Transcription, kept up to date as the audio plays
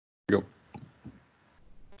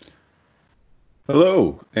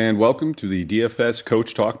Hello, and welcome to the DFS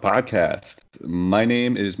Coach Talk podcast. My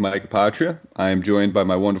name is Mike Patria. I am joined by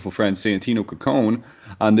my wonderful friend Santino Cacone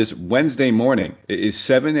on this Wednesday morning. It is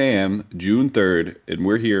 7 a.m., June 3rd, and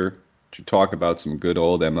we're here to talk about some good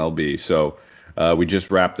old MLB. We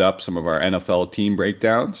just wrapped up some of our NFL team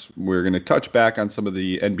breakdowns. We're going to touch back on some of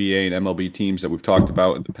the NBA and MLB teams that we've talked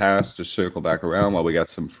about in the past, just circle back around while we got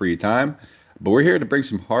some free time. But we're here to bring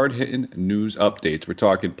some hard-hitting news updates. We're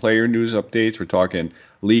talking player news updates. We're talking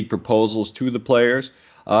league proposals to the players,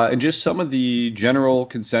 and just some of the general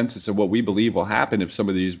consensus of what we believe will happen if some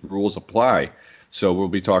of these rules apply. So we'll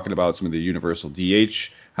be talking about some of the universal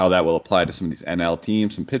DH, how that will apply to some of these NL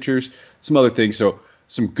teams, some pitchers, some other things. So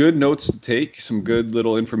some good notes to take, some good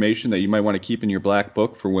little information that you might want to keep in your black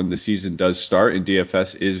book for when the season does start and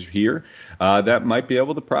DFS is here. That might be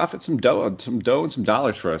able to profit some dough and some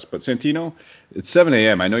dollars for us. But Santino, it's 7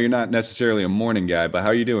 a.m. I know you're not necessarily a morning guy, but how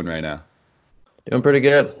are you doing right now? Doing pretty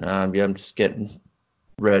good. I'm just getting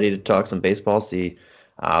ready to talk some baseball.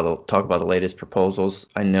 They'll talk about the latest proposals.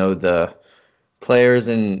 I know the players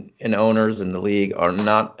and owners in the league are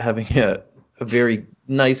not having a very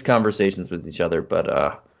nice conversations with each other, but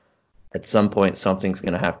at some point something's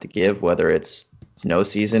going to have to give, whether it's no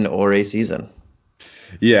season or a season.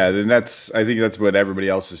 Yeah, and I think that's what everybody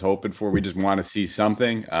else is hoping for. We just want to see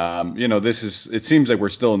something. It seems like we're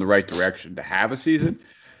still in the right direction to have a season.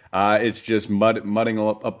 It's just mudding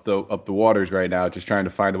up the waters right now, just trying to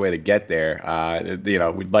find a way to get there.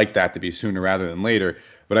 We'd like that to be sooner rather than later.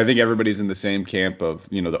 But I think everybody's in the same camp of,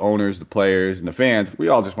 the owners, the players, and the fans. We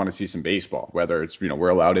all just want to see some baseball, whether it's, we're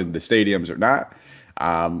allowed in the stadiums or not.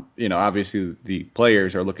 Obviously the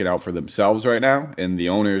players are looking out for themselves right now, and the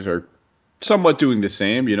owners are somewhat doing the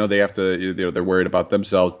same. They have to, they're worried about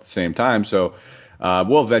themselves at the same time. So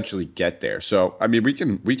we'll eventually get there. So, I mean, we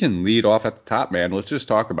can lead off at the top, man. Let's just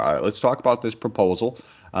talk about it. Let's talk about this proposal.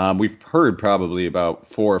 We've heard probably about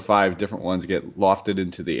 4 or 5 different ones get lofted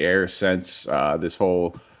into the air since this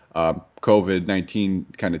whole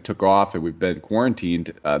COVID-19 kind of took off and we've been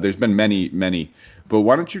quarantined. There's been many. But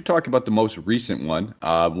why don't you talk about the most recent one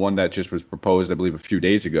that just was proposed, I believe, a few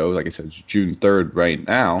days ago. Like I said, it's June 3rd right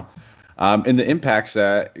now. And the impacts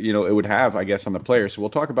that it would have, I guess, on the players. So we'll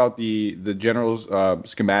talk about the general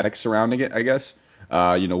schematics surrounding it, I guess.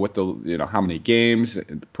 What how many games,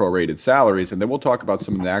 prorated salaries, and then we'll talk about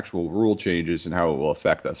some of the actual rule changes and how it will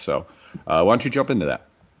affect us. So why don't you jump into that?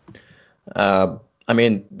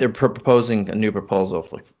 They're proposing a new proposal.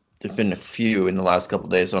 There's been a few in the last couple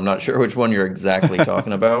of days, so I'm not sure which one you're exactly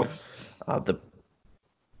talking about.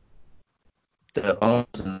 The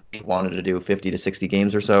owners wanted to do 50 to 60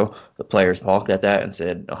 games or so. The players balked at that and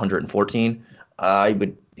said 114. I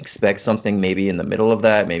would expect something maybe in the middle of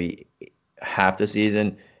that, maybe half the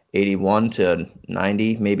season, 81 to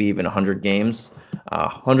 90, maybe even 100 games.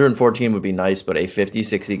 114 would be nice, but a 50,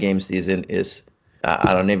 60 game season is,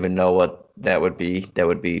 I don't even know what that would be. That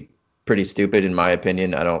would be pretty stupid in my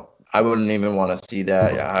opinion. I wouldn't even want to see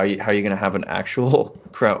that. How are you going to have an actual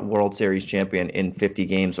World Series champion in 50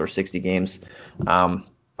 games or 60 games?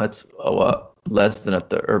 That's less than a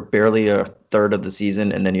third or barely a third of the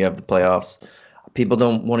season, and then you have the playoffs. People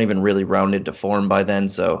won't even really round into form by then,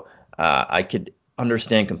 so I could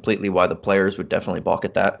understand completely why the players would definitely balk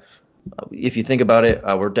at that. If you think about it,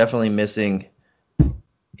 we're definitely missing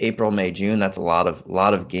April, May, June. That's a lot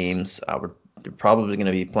of games. We're probably going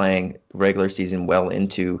to be playing regular season well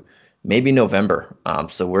into maybe November.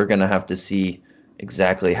 So we're going to have to see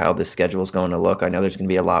exactly how the schedule is going to look. I know there's going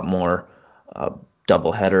to be a lot more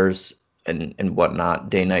double headers and whatnot,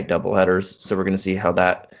 day-night double headers. So we're going to see how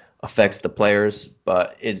that affects the players.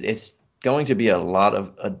 But it's going to be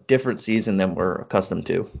a different season than we're accustomed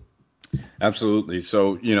to. Absolutely.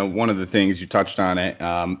 So, one of the things you touched on it,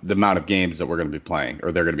 the amount of games that we're going to be playing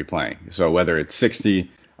or they're going to be playing. So whether it's 60,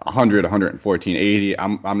 100, 114, 80.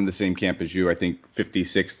 I'm in the same camp as you. I think 50,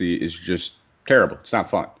 60 is just terrible. It's not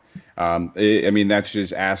fun. That's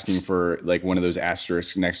just asking for like one of those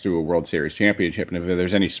asterisks next to a World Series championship. And if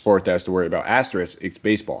there's any sport that has to worry about asterisks, it's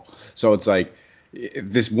baseball. So it's like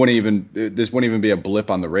this wouldn't even be a blip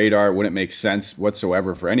on the radar. It wouldn't make sense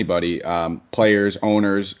whatsoever for anybody, players,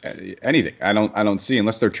 owners, anything. I don't see,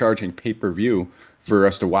 unless they're charging pay-per-view for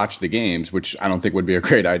us to watch the games, which I don't think would be a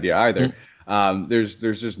great idea either. There's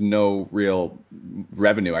just no real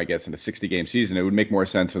revenue, I guess, in a 60-game season. It would make more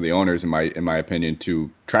sense for the owners, in my opinion,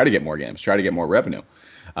 to try to get more games, try to get more revenue.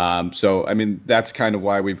 That's kind of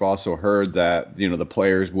why we've also heard that, the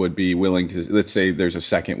players would be willing to, let's say there's a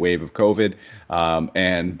second wave of COVID,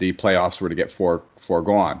 and the playoffs were to get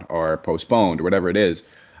foregone or postponed or whatever it is.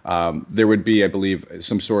 There would be, I believe,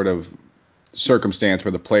 some sort of circumstance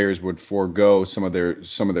where the players would forego some of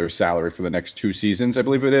their salary for the next 2 seasons, I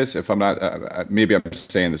believe it is. If I'm not, maybe I'm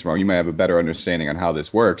saying this wrong. You may have a better understanding on how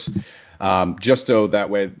this works. Just so that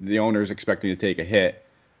way the owner's expecting to take a hit,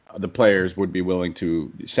 the players would be willing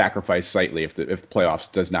to sacrifice slightly if the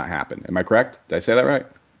playoffs does not happen. Am I correct? Did I say that right?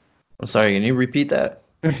 I'm sorry, can you repeat that?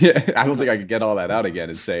 Yeah, I don't think I could get all that out again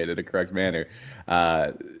and say it in a correct manner.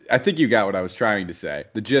 Uh, I think you got what I was trying to say,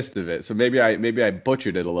 the gist of it. So maybe I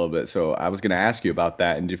butchered it a little bit. So I was going to ask you about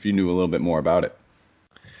that and if you knew a little bit more about it.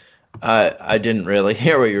 I didn't really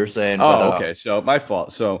hear what you were saying, but Oh, okay. So my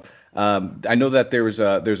fault. So I know that there's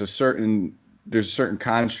a certain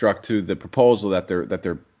construct to the proposal that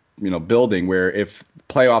they're building where if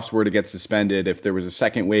playoffs were to get suspended, if there was a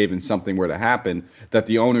second wave and something were to happen, that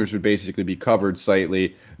the owners would basically be covered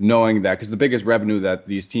slightly, knowing that because the biggest revenue that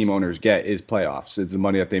these team owners get is playoffs. It's the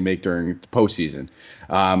money that they make during the postseason.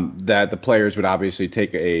 That the players would obviously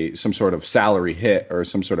take some sort of salary hit or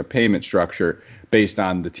some sort of payment structure based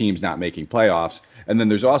on the teams not making playoffs. And then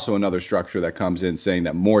there's also another structure that comes in saying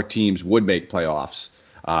that more teams would make playoffs,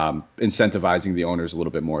 incentivizing the owners a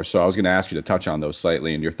little bit more. So I was going to ask you to touch on those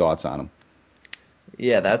slightly and your thoughts on them.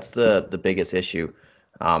 yeah, that's the biggest issue.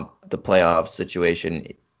 The playoff situation.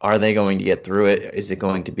 Are they going to get through it? Is it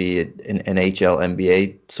going to be an NHL,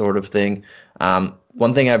 NBA sort of thing?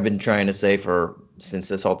 One thing I've been trying to say since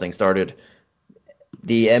this whole thing started,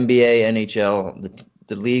 the NBA, NHL,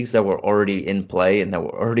 the leagues that were already in play and that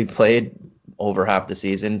were already played over half the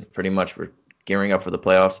season, pretty much for gearing up for the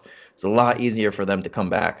playoffs, it's a lot easier for them to come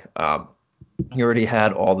back. You already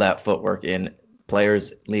had all that footwork in.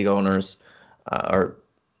 Players, league owners, or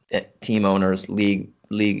team owners,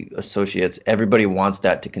 league associates. Everybody wants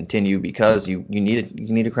that to continue because you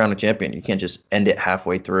need to crown a champion. You can't just end it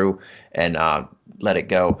halfway through and let it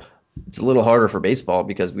go. It's a little harder for baseball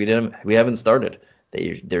because we haven't started.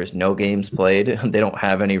 There's no games played. They don't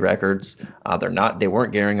have any records. They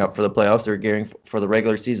weren't gearing up for the playoffs. They're gearing for the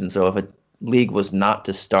regular season. So if a league was not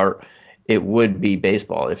to start, it would be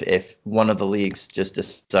baseball. If one of the leagues just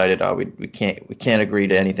decided, we can't agree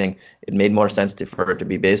to anything, it made more sense for it to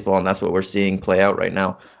be baseball, and that's what we're seeing play out right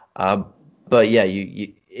now. But yeah,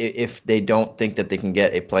 if they don't think that they can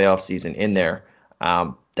get a playoff season in there,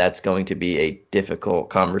 that's going to be a difficult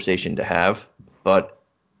conversation to have. But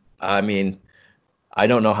I mean, I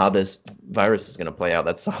don't know how this virus is going to play out.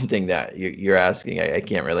 That's something that you're asking. I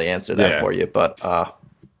can't really answer that Yeah. for you, but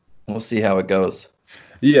we'll see how it goes.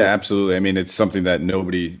 Yeah, absolutely. I mean, it's something that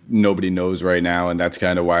nobody knows right now, and that's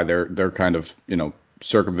kind of why they're kind of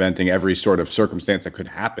circumventing every sort of circumstance that could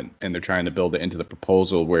happen, and they're trying to build it into the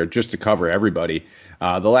proposal where just to cover everybody.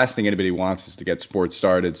 The last thing anybody wants is to get sports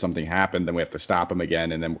started, something happened, then we have to stop them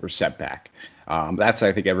again, and then we're set back. That's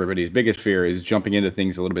I think everybody's biggest fear is jumping into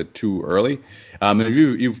things a little bit too early. And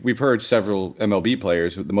we've heard several MLB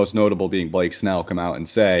players, the most notable being Blake Snell, come out and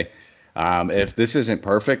say. If this isn't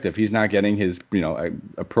perfect, if he's not getting his,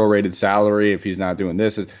 a prorated salary, if he's not doing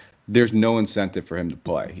this, there's no incentive for him to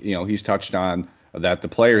play. He's touched on that the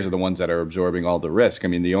players are the ones that are absorbing all the risk. I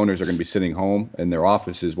mean, the owners are going to be sitting home in their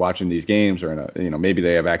offices watching these games, or maybe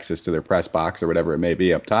they have access to their press box or whatever it may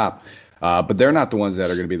be up top. But they're not the ones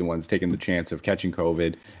that are going to be the ones taking the chance of catching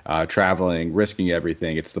COVID, traveling, risking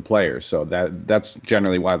everything. It's the players. So that's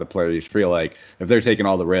generally why the players feel like if they're taking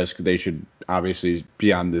all the risk, they should obviously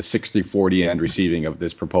be on the 60-40 end receiving of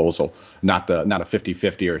this proposal, not a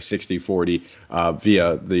 50-50 or 60-40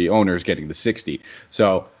 via the owners getting the 60.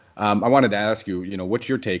 So I wanted to ask you, what's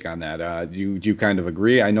your take on that? Do you kind of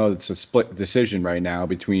agree? I know it's a split decision right now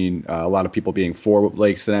between a lot of people being for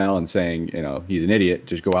Blake Snell and saying, he's an idiot,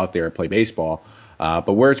 just go out there and play baseball.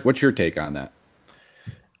 But what's your take on that?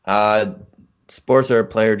 Uh, Sports are a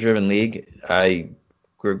player-driven league. I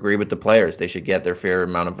agree with the players. They should get their fair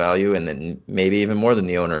amount of value, and then maybe even more than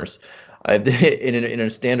the owners. In a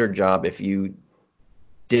standard job, if you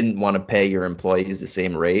didn't want to pay your employees the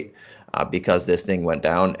same rate because this thing went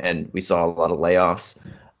down and we saw a lot of layoffs,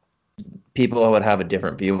 people would have a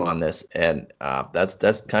different view on this, and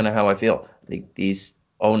that's kind of how I feel. These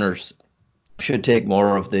owners should take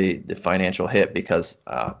more of the financial hit because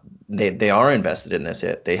they are invested in this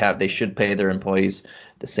hit. They should pay their employees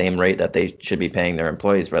the same rate that they should be paying their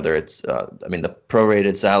employees. Whether it's the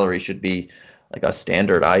prorated salary should be like a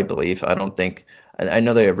standard, I believe. I don't think I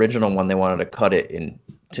know the original one they wanted to cut it in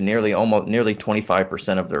to nearly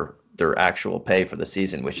 25% of their actual pay for the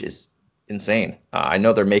season, which is insane. I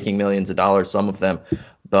know they're making millions of dollars, some of them,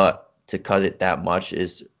 but to cut it that much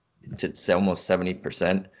is to almost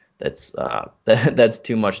 70%. That's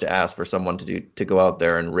too much to ask for someone to go out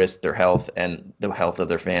there and risk their health and the health of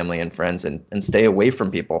their family and friends and stay away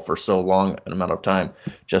from people for so long an amount of time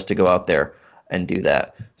just to go out there. and do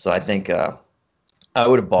that. So I think I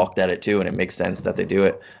would have balked at it too, and it makes sense that they do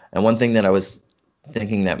it. And one thing that I was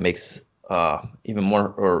thinking that makes even more,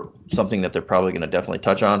 or something that they're probably going to definitely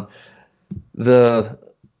touch on, the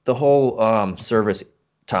whole service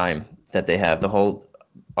time that they have, the whole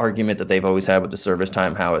argument that they've always had with the service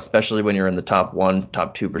time, how especially when you're in the top 1,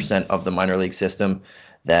 top 2% of the minor league system,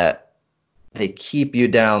 that they keep you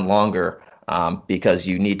down longer because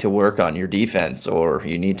you need to work on your defense, or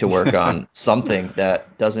you need to work on something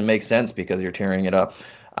that doesn't make sense because you're tearing it up.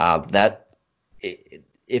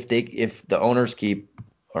 If the owners keep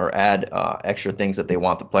or add extra things that they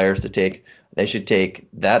want the players to take, they should take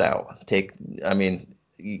that out. I mean,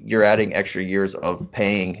 you're adding extra years of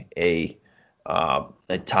paying a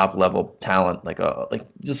top level talent,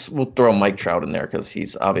 we'll throw Mike Trout in there because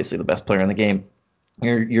he's obviously the best player in the game.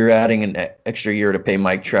 You're adding an extra year to pay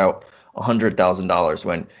Mike Trout $100,000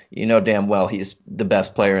 when you know damn well he's the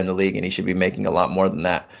best player in the league and he should be making a lot more than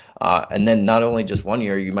that. And then not only just 1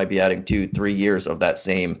 year, you might be adding 2-3 years of that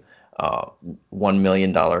same $1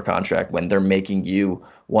 million contract when they're making you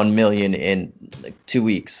 $1 million in like 2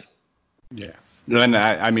 weeks. Yeah. And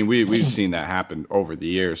I mean, we've seen that happen over the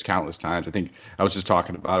years countless times. I think I was just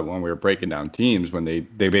talking about it when we were breaking down teams when they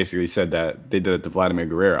basically said that they did it to Vladimir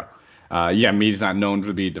Guerrero. Yeah, he's not known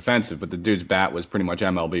to be defensive, but the dude's bat was pretty much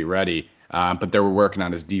MLB ready. But they were working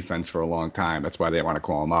on his defense for a long time. That's why they want to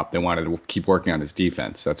call him up. They wanted to keep working on his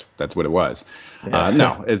defense. That's what it was.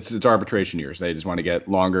 No, it's arbitration years. They just want to get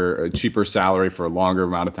longer, cheaper salary for a longer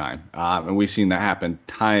amount of time. And we've seen that happen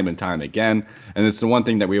time and time again. And it's the one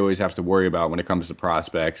thing that we always have to worry about when it comes to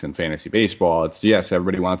prospects and fantasy baseball. It's yes,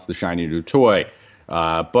 everybody wants the shiny new toy.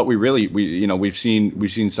 But we've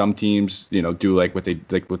seen some teams, do like what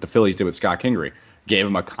the Phillies did with Scott Kingery. Gave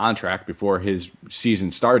him a contract before his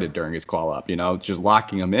season started during his call up, just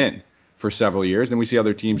locking him in for several years. And we see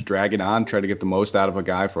other teams drag it on, try to get the most out of a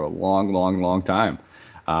guy for a long, long, long time.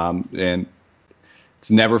 And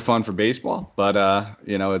it's never fun for baseball, but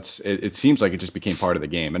it seems like it just became part of the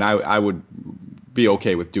game. And I would be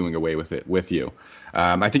okay with doing away with it with you.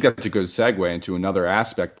 I think that's a good segue into another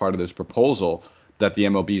aspect, part of this proposal that the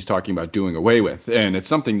MLB is talking about doing away with. And it's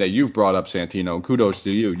something that you've brought up, Santino, and kudos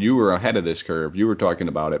to you. You were ahead of this curve. You were talking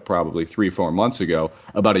about it probably 3-4 months ago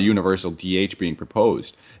about a universal DH being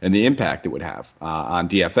proposed and the impact it would have on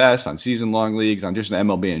DFS, on season-long leagues, on just an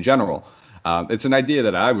MLB in general. It's an idea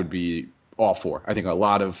that I would be all for. I think a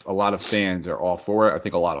lot of fans are all for it. I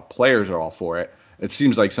think a lot of players are all for it. It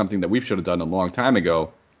seems like something that we should have done a long time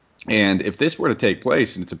ago. And if this were to take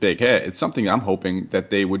place and it's a big hit, it's something I'm hoping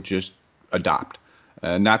that they would just adopt.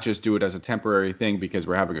 Not just do it as a temporary thing because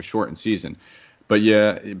we're having a shortened season. But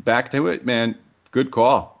yeah, back to it, man. Good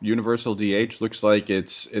call. Universal DH looks like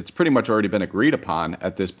it's pretty much already been agreed upon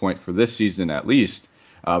at this point for this season at least,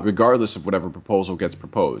 regardless of whatever proposal gets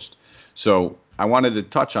proposed. So I wanted to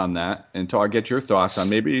touch on that and get your thoughts on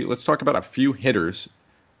maybe let's talk about a few hitters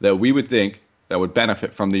that we would think that would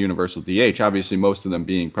benefit from the universal DH. Obviously, most of them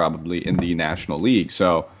being probably in the National League.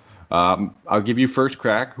 So I'll give you first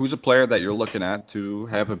crack. Who's a player that you're looking at to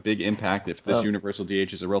have a big impact if this universal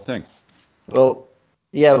DH is a real thing? Well,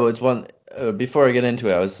 yeah, but it's one. Before I get into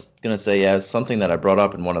it, I was gonna say, yeah, it's something that I brought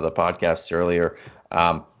up in one of the podcasts earlier.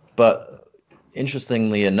 But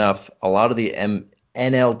interestingly enough, a lot of the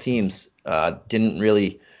NL teams didn't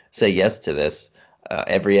really say yes to this.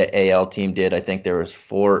 Every AL team did. I think there was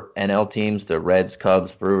 4 NL teams: the Reds,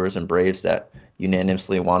 Cubs, Brewers, and Braves that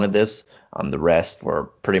unanimously wanted this. The rest were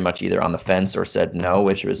pretty much either on the fence or said no,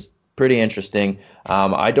 which was pretty interesting.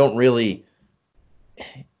 I don't really.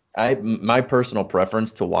 My personal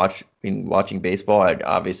preference to watching baseball, I'd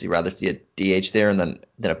obviously rather see a DH there than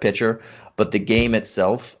a pitcher. But the game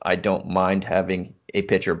itself, I don't mind having a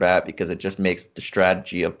pitcher bat because it just makes the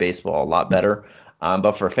strategy of baseball a lot better.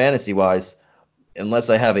 But for fantasy wise, unless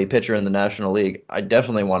I have a pitcher in the National League, I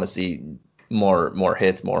definitely want to see more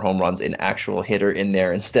hits, more home runs, an actual hitter in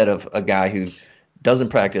there instead of a guy who doesn't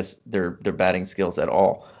practice their batting skills at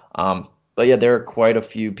all. But yeah, there are quite a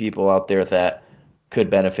few people out there that could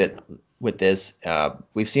benefit with this.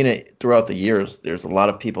 We've seen it throughout the years. There's a lot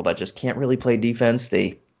of people that just can't really play defense.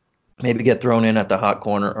 They maybe get thrown in at the hot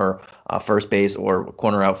corner or first base or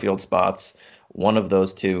corner outfield spots. One of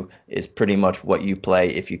those two is pretty much what you play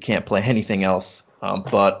if you can't play anything else.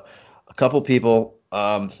 But a couple people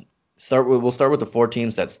we'll start with the 4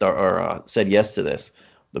 teams that said yes to this.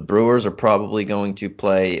 The Brewers are probably going to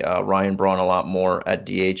play Ryan Braun a lot more at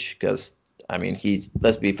DH because, I mean,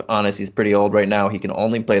 let's be honest, he's pretty old right now. He can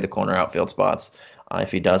only play the corner outfield spots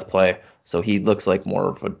if he does play. So he looks like more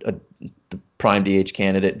of the prime DH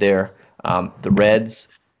candidate there. The Reds,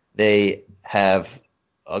 they have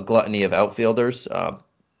a gluttony of outfielders.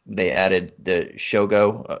 They added the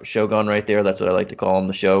Shogun right there. That's what I like to call him,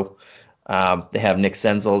 the show. They have Nick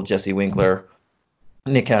Senzel, Jesse Winkler,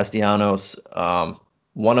 Nick Castellanos.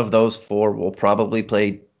 One of those four will probably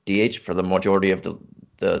play DH for the majority of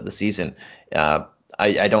the season.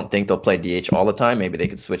 I don't think they'll play DH all the time. Maybe they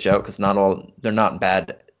could switch out because they're not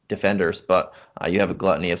bad defenders, but you have a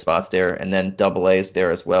gluttony of spots there, and then Double A is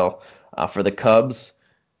there as well. For the Cubs,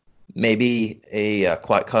 maybe a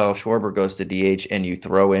Kyle Schwarber goes to DH, and you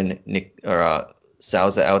throw in Nick or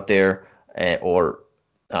Souza out there, or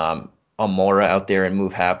Almora out there, and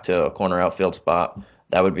move Hap to a corner outfield spot.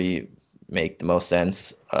 That would make the most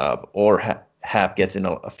sense. Or Hap gets in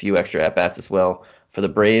a few extra at bats as well. For the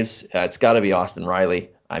Braves, it's got to be Austin Riley.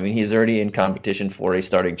 I mean, he's already in competition for a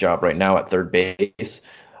starting job right now at third base.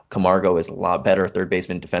 Camargo is a lot better third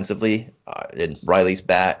baseman defensively, and Riley's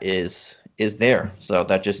bat is there, so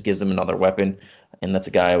that just gives him another weapon, and that's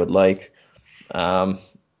a guy I would like. Any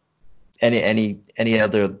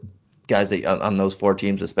other guys that on those four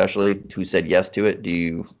teams, especially who said yes to it, do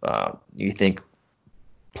you think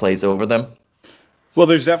plays over them? Well,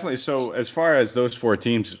 there's definitely, so as far as those four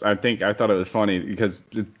teams, I thought it was funny because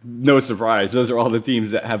no surprise, those are all the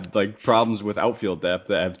teams that have like problems with outfield depth,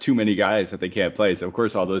 that have too many guys that they can't play. So of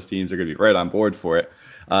course all those teams are going to be right on board for it.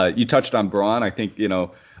 You touched on Braun. I think,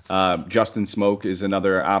 Justin Smoke is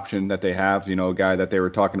another option that they have, a guy that they were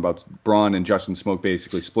talking about, Braun and Justin Smoke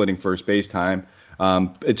basically splitting first base time.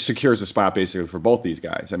 It secures a spot basically for both these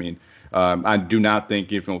guys. I mean, I do not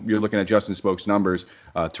think, if you're looking at Justin Smoke's numbers,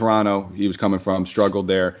 Toronto, he was coming from, struggled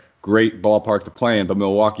there. Great ballpark to play in, but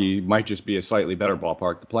Milwaukee might just be a slightly better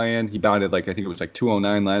ballpark to play in. He batted I think it was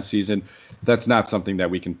 209 last season. That's not something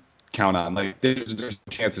that we can count on. There's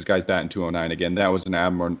chances guys batting 209 again. That was an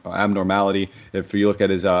abnormality. If you look at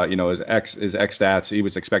his his X stats, he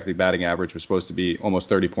was expected batting average was supposed to be almost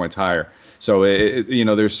 30 points higher. So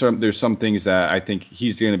there's some things that I think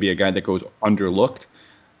he's going to be a guy that goes underlooked,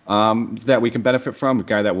 that we can benefit from, a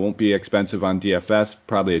guy that won't be expensive on DFS,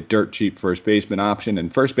 probably a dirt cheap first baseman option.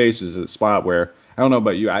 And first base is a spot where, I don't know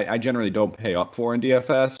about you, I generally don't pay up for in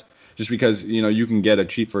DFS, just because you can get a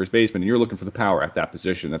cheap first baseman and you're looking for the power at that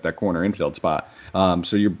position, at that corner infield spot.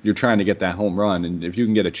 So you're trying to get that home run, and if you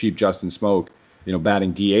can get a cheap Justin Smoke,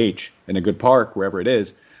 batting DH in a good park wherever it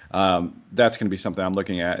is, that's going to be something I'm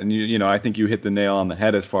looking at. And I think you hit the nail on the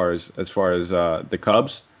head as far as the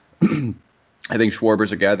Cubs. I think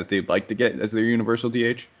Schwarber's a guy that they'd like to get as their universal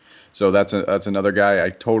DH. So that's another guy I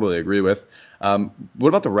totally agree with. What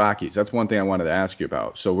about the Rockies? That's one thing I wanted to ask you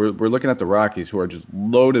about. So we're looking at the Rockies, who are just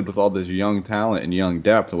loaded with all this young talent and young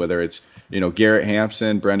depth, whether it's, Garrett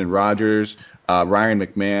Hampson, Brendan Rodgers, Ryan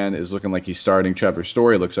McMahon is looking like he's starting. Trevor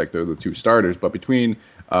Story looks like they're the two starters. But between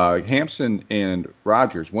Hampson and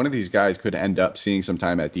Rodgers, one of these guys could end up seeing some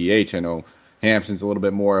time at DH. I know Hampson's a little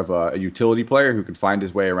bit more of a utility player who can find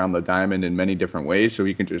his way around the diamond in many different ways, so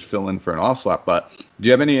he can just fill in for an off slot. But do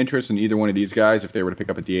you have any interest in either one of these guys if they were to pick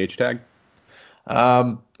up a DH tag?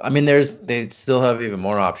 I mean, they still have even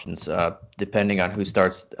more options, depending on who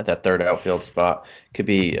starts at that third outfield spot. Could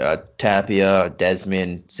be Tapia,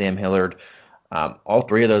 Desmond, Sam Hillard. All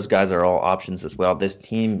three of those guys are all options as well. This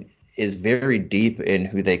team is very deep in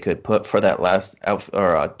who they could put for that last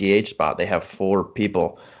DH spot. They have four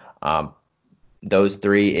people. Those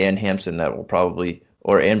three and Hampson that will probably,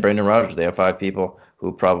 and Brendan Rodgers, they have five people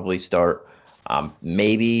who probably start.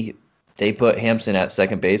 Maybe they put Hampson at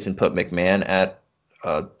second base and put McMahon at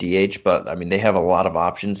DH, but I mean, they have a lot of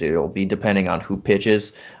options. It will be depending on who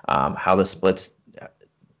pitches, how the splits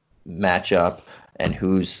match up, and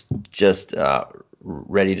who's just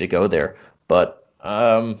ready to go there. But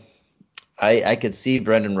I could see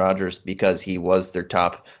Brendan Rodgers because he was their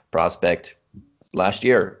top prospect last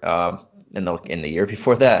year. In the year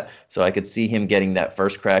before that. So I could see him getting that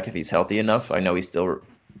first crack if he's healthy enough. I know he's still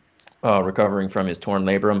recovering from his torn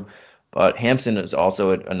labrum, but Hampson is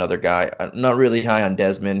also another guy. I'm not really high on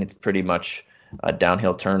Desmond. It's pretty much a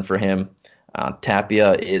downhill turn for him.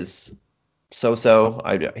 Tapia is so-so.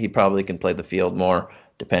 He probably can play the field more,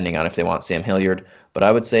 depending on if they want Sam Hilliard. But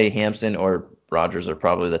I would say Hampson or Rodgers are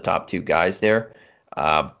probably the top two guys there,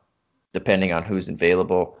 depending on who's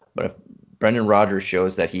available. But if Brendan Rodgers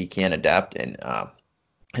shows that he can adapt and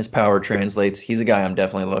his power translates, he's a guy I'm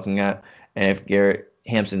definitely looking at. And if Garrett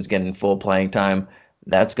Hampson's getting full playing time,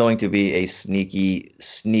 that's going to be a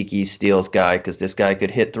sneaky steals guy, because this guy could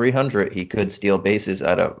hit 300. He could steal bases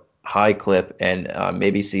at a high clip and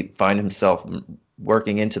maybe find himself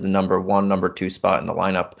working into the number 1, number 2 spot in the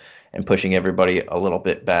lineup and pushing everybody a little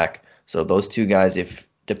bit back. So those two guys, if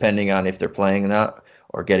depending on if they're playing or not,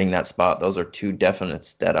 or getting that spot. Those are two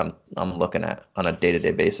definites that I'm looking at on a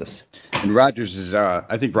day-to-day basis. And Rodgers is,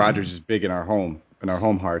 I think Rodgers is big in our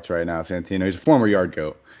home hearts right now. Santino, he's a former yard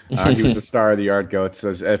goat. He was the star of the yard goats.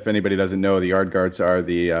 As if anybody doesn't know, the yard guards are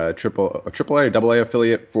the triple A or double A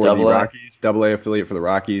affiliate for the Rockies, double A affiliate for the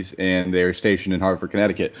Rockies, and they're stationed in Hartford,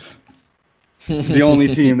 Connecticut. The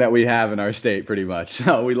only team that we have in our state, pretty much.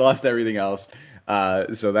 So we lost everything else.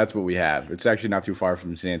 So that's what we have. It's actually not too far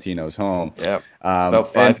from Santino's home. Yeah, it's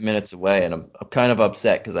about 5 minutes away, and I'm kind of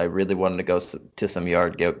upset because I really wanted to go to some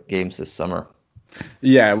yard games this summer.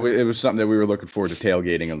 Yeah, it was something that we were looking forward to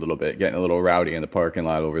tailgating a little bit, getting a little rowdy in the parking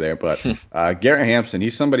lot over there. But Garrett Hampson,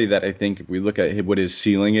 he's somebody that I think if we look at what his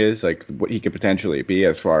ceiling is, like what he could potentially be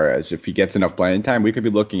as far as if he gets enough playing time, we could be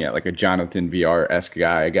looking at like a Jonathan VR-esque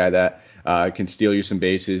guy, a guy that can steal you some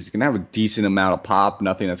bases, can have a decent amount of pop,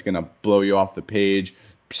 nothing that's going to blow you off the page,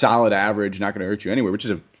 solid average, not going to hurt you anywhere, which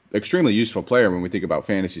is an extremely useful player when we think about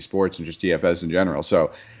fantasy sports and just DFS in general.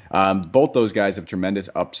 So both those guys have tremendous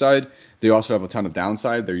upside. They also have a ton of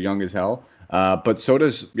downside. They're young as hell. But so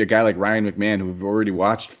does a guy like Ryan McMahon, who we've already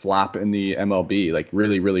watched flop in the MLB, like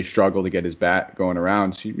really, really struggle to get his bat going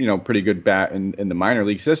around. So, pretty good bat in the minor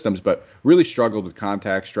league systems, but really struggled with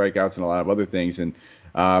contact, strikeouts, and a lot of other things. And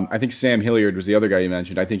I think Sam Hilliard was the other guy you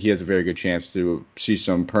mentioned. I think he has a very good chance to see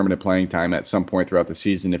some permanent playing time at some point throughout the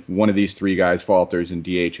season. If one of these three guys falters and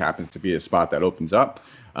DH happens to be a spot that opens up,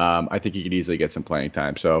 I think he could easily get some playing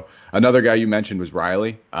time. So another guy you mentioned was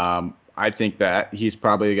Riley. I think that he's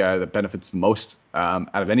probably a guy that benefits the most out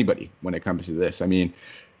of anybody when it comes to this. I mean,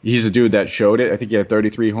 he's a dude that showed it. I think he had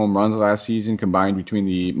 33 home runs last season combined between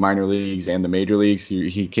the minor leagues and the major leagues.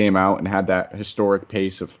 He came out and had that historic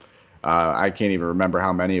pace of I can't even remember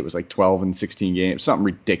how many. It was like 12 and 16 games, something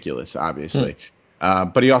ridiculous, obviously.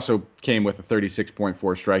 But he also came with a 36.4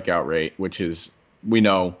 strikeout rate, which is, we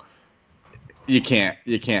know, you can't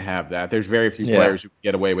have that. There's very few players who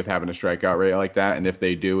get away with having a strikeout rate like that, and if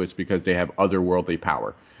they do, it's because they have otherworldly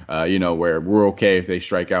power. Where we're okay if they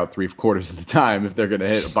strike out 3/4 of the time if they're going to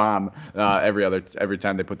hit a bomb every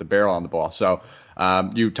time they put the barrel on the ball. So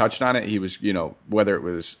you touched on it. He was, whether it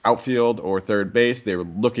was outfield or third base, they were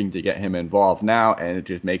looking to get him involved now, and it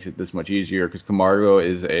just makes it this much easier because Camargo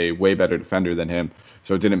is a way better defender than him.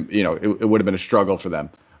 So it didn't, it would have been a struggle for them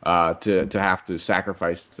to have to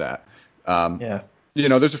sacrifice that.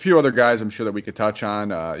 There's a few other guys I'm sure that we could touch on.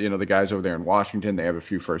 The guys over there in Washington, they have a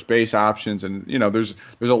few first base options, and there's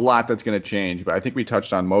a lot that's going to change. But I think we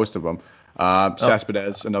touched on most of them.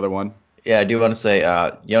 Cespedes, another one. Yeah, I do want to say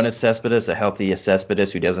Yoenis Cespedes, a healthy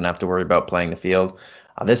Cespedes who doesn't have to worry about playing the field.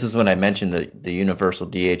 This is when I mentioned the universal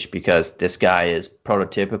DH because this guy is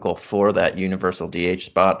prototypical for that universal DH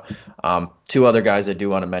spot. Two other guys I do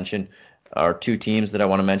want to mention, or two teams that I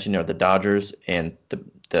want to mention, are the Dodgers and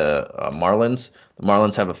the Marlins. The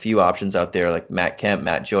Marlins have a few options out there like Matt Kemp,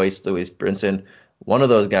 Matt Joyce, Luis Brinson. One of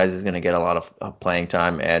those guys is going to get a lot of playing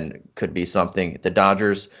time and could be something. The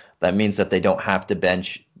Dodgers, that means that they don't have to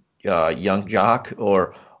bench young Jock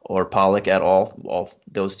or Pollock at all. All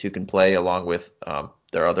those two can play along with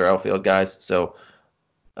their other outfield guys. So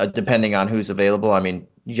depending on who's available, I mean,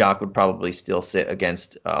 Jock would probably still sit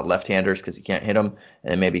against left-handers because he can't hit them,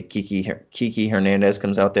 and maybe Kiki Hernandez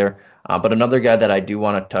comes out there. But another guy that I do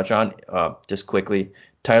want to touch on just quickly,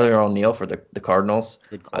 Tyler O'Neill for the Cardinals.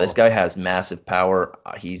 This guy has massive power.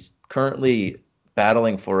 He's currently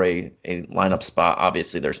battling for a lineup spot.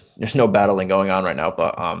 Obviously, there's no battling going on right now,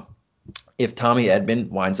 but if Tommy Edman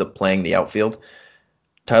winds up playing the outfield,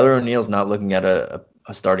 Tyler O'Neill's not looking at a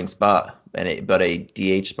starting spot, but a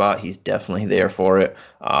DH spot. He's definitely there for it.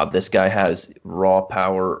 This guy has raw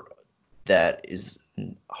power that is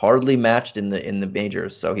hardly matched in the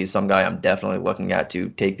majors, so he's some guy I'm definitely looking at to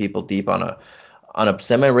take people deep on a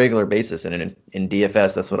semi-regular basis. And in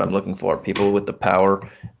DFS, that's what I'm looking for. People with the power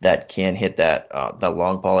that can hit that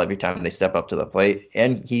long ball every time they step up to the plate.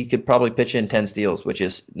 And he could probably pitch in 10 steals, which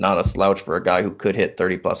is not a slouch for a guy who could hit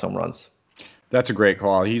 30-plus home runs. That's a great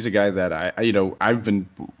call. He's a guy that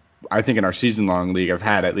I think in our season-long league, I've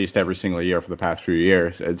had at least every single year for the past few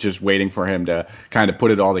years. It's just waiting for him to kind of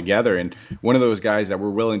put it all together. And one of those guys that we're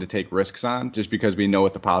willing to take risks on just because we know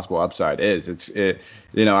what the possible upside is.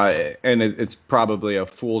 It's probably a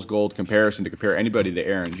fool's gold comparison to compare anybody to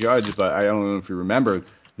Aaron Judge, but I don't know if you remember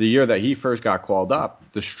the year that he first got called up,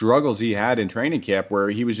 the struggles he had in training camp where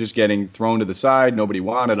he was just getting thrown to the side, nobody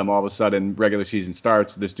wanted him. All of a sudden, regular season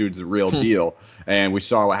starts, this dude's the real deal. And we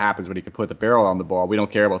saw what happens when he can put the barrel on the ball. We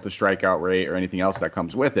don't care about the strikeout rate or anything else that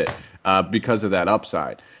comes with it because of that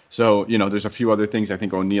upside. So, there's a few other things I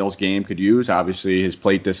think O'Neill's game could use. Obviously, his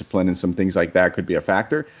plate discipline and some things like that could be a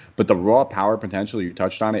factor. But the raw power potential, you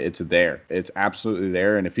touched on it, it's there. It's absolutely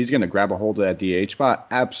there. And if he's going to grab a hold of that DH spot,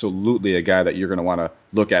 absolutely a guy that you're going to want to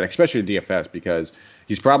look at, especially DFS, because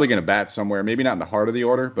he's probably going to bat somewhere, maybe not in the heart of the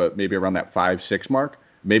order, but maybe around that 5-6 mark,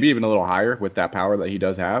 maybe even a little higher with that power that he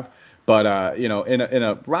does have. But, in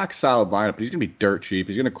a rock solid lineup, he's going to be dirt cheap.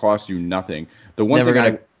 He's going to cost you nothing. The one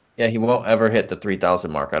thing Yeah, he won't ever hit the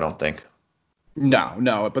 3,000 mark, I don't think.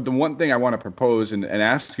 No. But the one thing I want to propose and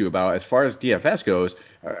ask you about, as far as DFS goes,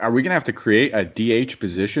 are we going to have to create a DH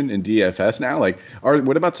position in DFS now?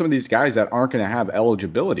 What about some of these guys that aren't going to have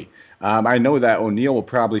eligibility? I know that O'Neill will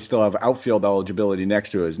probably still have outfield eligibility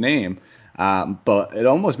next to his name, but it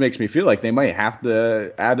almost makes me feel like they might have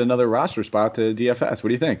to add another roster spot to DFS. What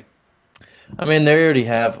do you think? I mean, they already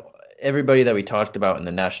have everybody that we talked about in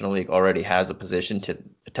the National League already has a position to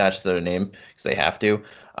attach to their name because they have to.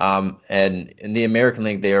 And in the American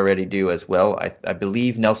League, they already do as well. I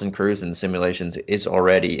believe Nelson Cruz in the simulations is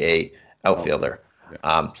already a outfielder.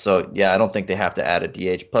 So, I don't think they have to add a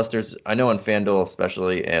DH. Plus, I know on FanDuel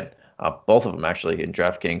especially, and both of them actually in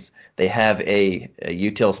DraftKings, they have a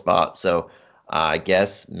util spot. So I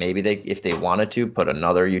guess maybe if they wanted to, put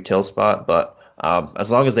another util spot. But as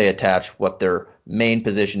long as they attach what their main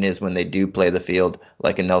position is when they do play the field,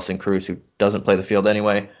 like a Nelson Cruz who doesn't play the field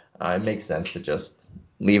anyway, it makes sense to just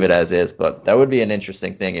leave it as is. But that would be an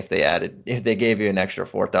interesting thing if they gave you an extra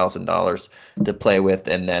 $4,000 to play with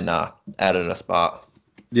and then added a spot.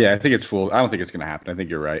 Yeah, I think it's I don't think it's going to happen. I think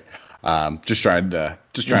you're right. Just trying to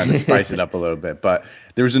spice it up a little bit. But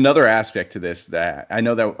there's another aspect to this that I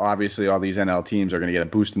know that obviously all these NL teams are going to get a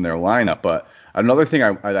boost in their lineup. But another thing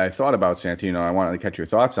I thought about, Santino, I wanted to catch your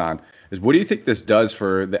thoughts on is what do you think this does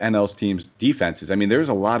for the NL's team's defenses? I mean, there's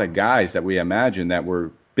a lot of guys that we imagine that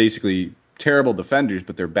were basically terrible defenders,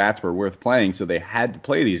 but their bats were worth playing, so they had to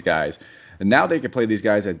play these guys. And now they can play these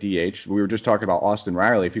guys at DH. We were just talking about Austin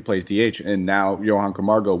Riley if he plays DH, and now Johan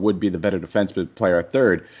Camargo would be the better defensive player at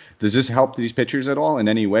third. Does this help these pitchers at all in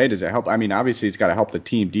any way? Does it help? I mean, obviously it's got to help the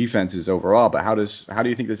team defenses overall, but how do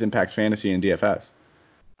you think this impacts fantasy and DFS?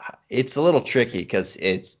 It's a little tricky because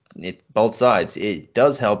it's both sides. It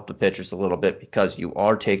does help the pitchers a little bit because you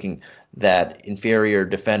are taking that inferior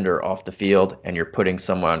defender off the field and you're putting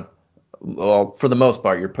someone. Well, for the most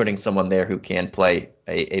part, you're putting someone there who can play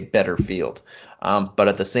a better field. But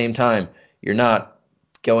at the same time, you're not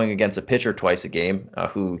going against a pitcher twice a game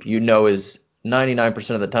who is 99%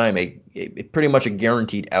 of the time a pretty much a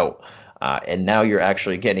guaranteed out. And now you're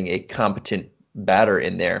actually getting a competent batter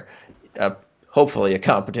in there, hopefully a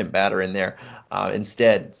competent batter in there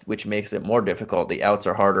instead, which makes it more difficult. The outs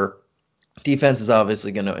are harder. Defense is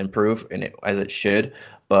obviously going to improve, as it should,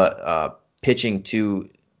 but pitching to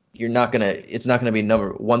it's not gonna be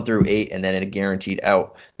number 1 through 8 and then a guaranteed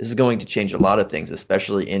out. This is going to change a lot of things,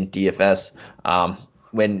 especially in DFS.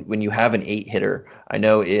 When you have an 8 hitter, I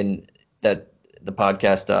know in the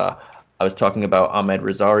podcast I was talking about Ahmed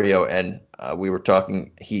Rosario, and we were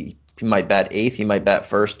talking he might bat 8th, he might bat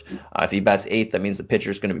 1st. If he bats 8th, that means the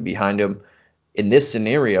pitcher is going to be behind him. In this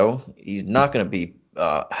scenario, he's not going to be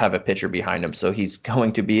have a pitcher behind him, so he's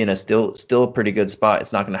going to be in a still a pretty good spot.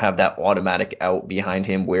 It's not going to have that automatic out behind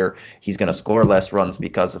him where he's going to score less runs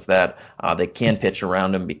because of that. They can pitch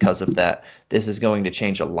around him because of that. This is going to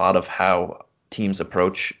change a lot of how teams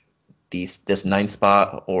approach this 9th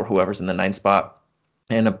spot or whoever's in the 9th spot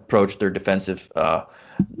and approach their defensive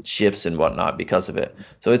shifts and whatnot because of it.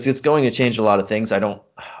 So it's going to change a lot of things. I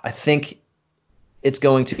think it's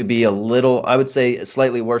going to be a little, I would say,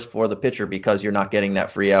 slightly worse for the pitcher because you're not getting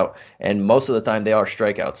that free out. And most of the time they are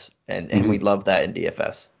strikeouts, and we love that in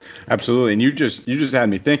DFS. Absolutely. And you just had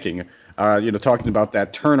me thinking, talking about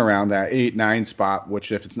that turnaround, that 8-9 spot,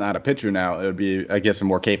 which if it's not a pitcher now, it would be, I guess, a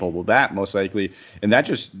more capable bat most likely. And that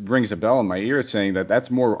just rings a bell in my ear saying that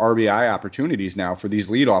that's more RBI opportunities now for these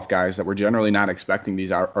leadoff guys that we're generally not expecting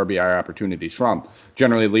these RBI opportunities from.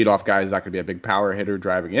 Generally, leadoff guys, that could be a big power hitter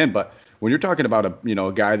driving in, but when you're talking about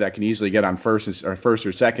a guy that can easily get on first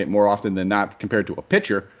or second more often than not compared to a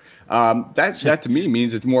pitcher, That to me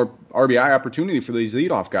means it's more RBI opportunity for these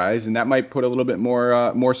leadoff guys, and that might put a little bit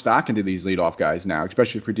more stock into these leadoff guys now,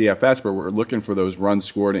 especially for DFS where we're looking for those runs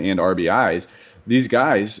scored and RBIs. These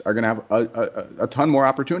guys are going to have a ton more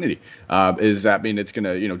opportunity. Does that mean it's going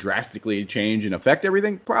to drastically change and affect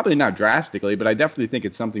everything? Probably not drastically, but I definitely think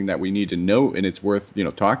it's something that we need to note and it's worth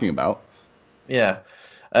talking about. Yeah.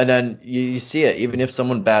 And then you see it, even if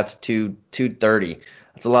someone bats 230,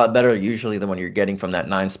 it's a lot better usually than when you're getting from that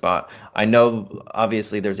 9 spot. I know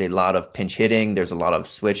obviously there's a lot of pinch hitting, there's a lot of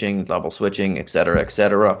switching, double switching, et cetera, et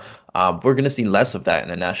cetera. We're going to see less of that in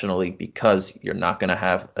the National League because you're not going to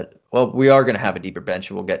have we are going to have a deeper bench.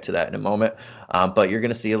 We'll get to that in a moment. But you're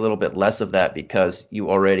going to see a little bit less of that because you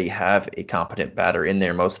already have a competent batter in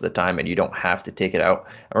there most of the time and you don't have to take it out.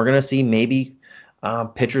 And we're going to see maybe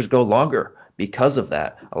pitchers go longer because of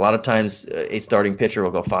that. A lot of times a starting pitcher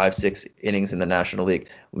will go 5-6 innings in the National League.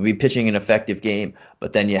 We'll be pitching an effective game,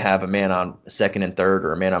 but then you have a man on second and third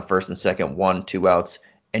or a man on first and second, 1-2 outs,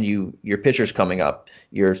 and your pitcher's coming up.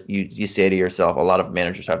 You say to yourself, a lot of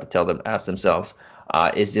managers have to ask themselves,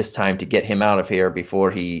 is this time to get him out of here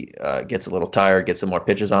before he gets a little tired, get some more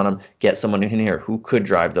pitches on him, get someone in here who could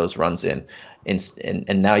drive those runs in.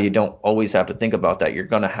 And now you don't always have to think about that. You're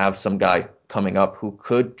going to have some guy coming up who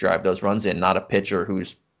could drive those runs in, not a pitcher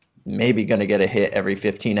who's maybe going to get a hit every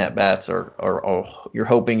 15 at-bats or you're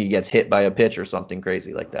hoping he gets hit by a pitch or something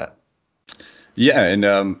crazy like that. Yeah, and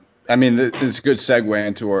I mean, this is a good segue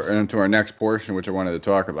into our next portion, which I wanted to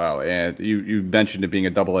talk about. And you mentioned it being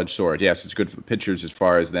a double-edged sword. Yes, it's good for the pitchers as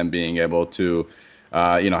far as them being able to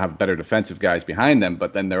have better defensive guys behind them,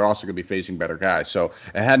 but then they're also going to be facing better guys. So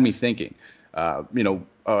it had me thinking,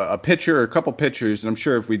 a pitcher, a couple pitchers, and I'm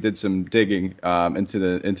sure if we did some digging into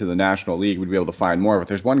the National League, we'd be able to find more. But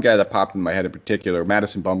there's one guy that popped in my head in particular,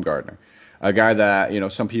 Madison Bumgarner. A guy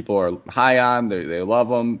that, some people are high on, they love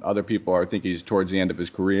him. Other people think he's towards the end of his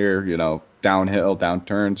career, downhill,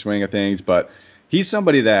 downturn swing of things. But he's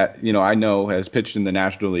somebody that, I know has pitched in the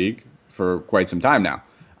National League for quite some time now.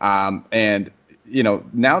 And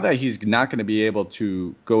now that he's not going to be able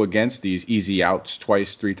to go against these easy outs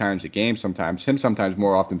twice, 3 times a game sometimes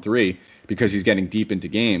more often 3, because he's getting deep into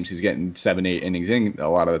games. He's getting 7-8 innings in a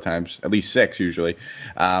lot of the times, at least 6 usually.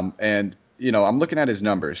 I'm looking at his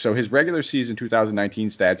numbers. So his regular season 2019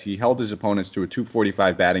 stats, he held his opponents to a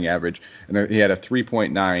 245 batting average, and he had a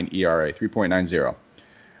 3.9 ERA,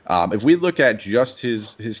 3.90. If we look at just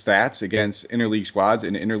his stats against interleague squads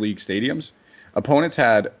in interleague stadiums, opponents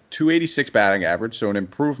had 286 batting average, so an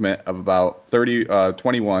improvement of about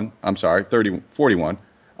 41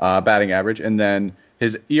 batting average, and then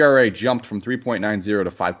his ERA jumped from 3.90 to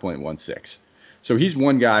 5.16. So he's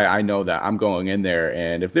one guy I know that I'm going in there,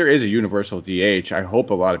 and if there is a universal DH, I hope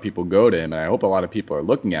a lot of people go to him, and I hope a lot of people are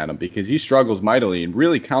looking at him because he struggles mightily and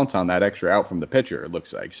really counts on that extra out from the pitcher, it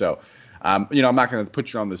looks like. So, I'm not going to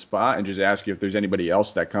put you on the spot and just ask you if there's anybody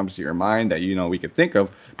else that comes to your mind that we could think of,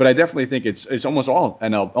 but I definitely think it's almost all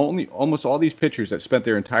almost all these pitchers that spent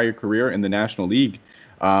their entire career in the National League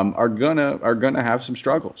are gonna have some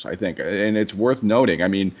struggles, I think, and it's worth noting. I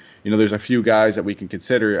mean, there's a few guys that we can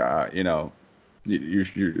consider,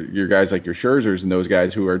 your guys like your Scherzers and those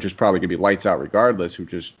guys who are just probably gonna be lights out regardless, who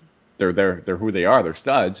just they're who they are, they're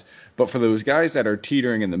studs. But for those guys that are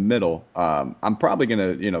teetering in the middle, I'm probably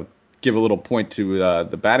gonna give a little point to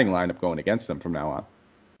the batting lineup going against them from now on.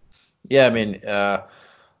 Yeah, I mean,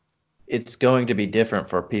 it's going to be different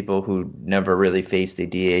for people who never really faced a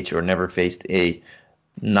DH or never faced a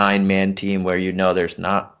 9-man team where there's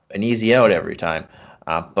not an easy out every time.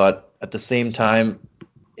 But at the same time,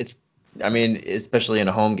 especially in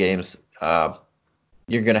home games,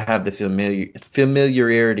 you're going to have the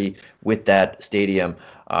familiarity with that stadium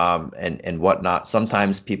and whatnot.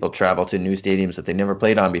 Sometimes people travel to new stadiums that they never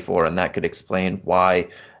played on before, and that could explain why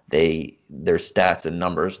their stats and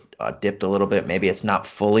numbers dipped a little bit. Maybe it's not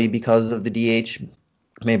fully because of the DH.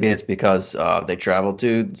 Maybe it's because they traveled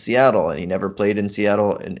to Seattle and he never played in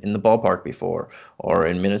Seattle in the ballpark before, or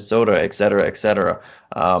in Minnesota, et cetera, et cetera.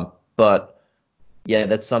 But yeah,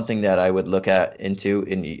 that's something that I would look into,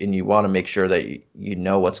 and you want to make sure that you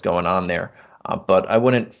know what's going on there. But I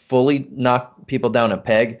wouldn't fully knock people down a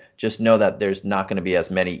peg. Just know that there's not going to be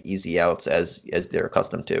as many easy outs as they're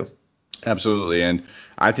accustomed to. Absolutely, and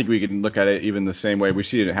I think we can look at it even the same way. We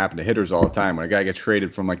see it happen to hitters all the time. When a guy gets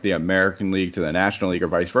traded from like the American League to the National League or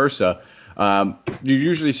vice versa, you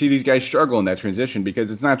usually see these guys struggle in that transition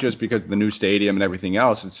because it's not just because of the new stadium and everything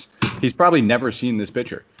else. It's he's probably never seen this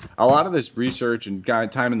pitcher. A lot of this research and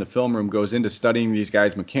time in the film room goes into studying these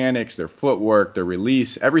guys' mechanics, their footwork, their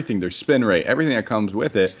release, everything, their spin rate, everything that comes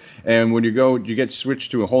with it. And when you get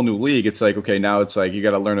switched to a whole new league, it's like, okay, now it's like you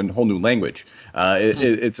got to learn a whole new language.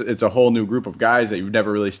 It's a whole new group of guys that you've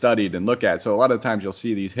never really studied and look at. So a lot of times you'll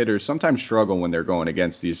see these hitters sometimes struggle when they're going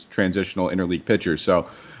against these transitional interleague pitchers. So,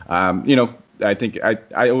 I think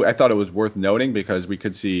I thought it was worth noting because we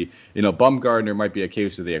could see, Bumgarner might be a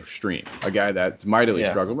case of the extreme, a guy that's mightily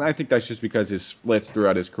struggled. And I think that's just because his splits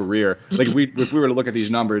throughout his career. Like if we were to look at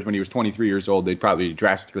these numbers when he was 23 years old, they'd probably be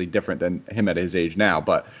drastically different than him at his age now.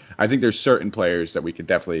 But I think there's certain players that we could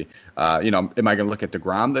definitely, am I going to look at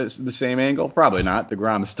DeGrom the same angle? Probably not.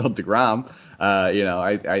 DeGrom is still DeGrom.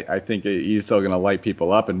 I think he's still going to light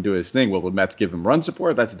people up and do his thing. Will the Mets give him run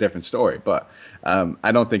support? That's a different story. But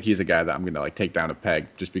I don't think he's a guy that I'm going to take down a peg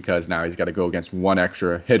just because now he's got to go against one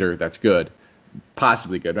extra hitter that's good,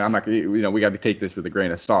 possibly good. But I'm not, we got to take this with a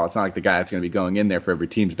grain of salt. It's not like the guy that's going to be going in there for every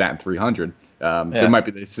team's batting 300. There might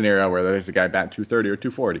be the scenario where there's a guy batting 230 or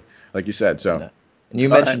 240, like you said. So, and you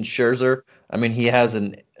mentioned Scherzer. I mean, he has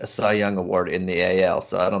a Cy Young award in the AL,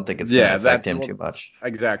 so I don't think it's going to affect him too much.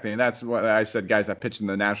 Exactly, and that's what I said. Guys that pitched in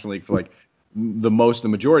the National League for like the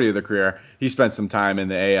majority of their career, he spent some time in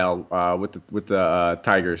the AL with the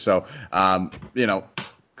Tigers. So,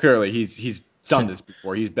 clearly he's done this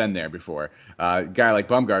before. He's been there before. A guy like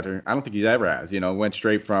Bumgarner, I don't think he ever has. Went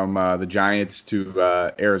straight from the Giants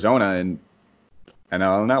to Arizona and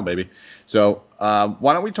NL, baby. So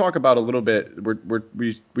why don't we talk about a little bit?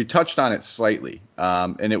 We touched on it slightly,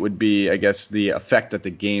 and it would be, I guess, the effect that the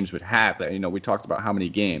games would have. We talked about how many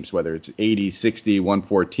games, whether it's 80, 60,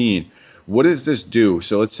 114. What does this do?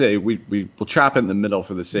 So let's say we'll chop it in the middle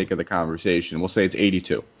for the sake of the conversation. We'll say it's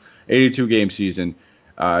 82 game season.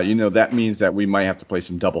 That means that we might have to play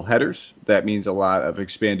some double headers. That means a lot of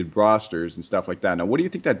expanded rosters and stuff like that. Now, what do you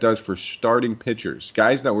think that does for starting pitchers,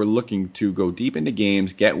 guys that were looking to go deep into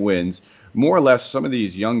games, get wins, more or less some of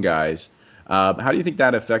these young guys? How do you think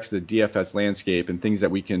that affects the DFS landscape and things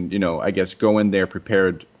that we can, I guess, go in there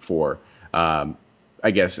prepared for? I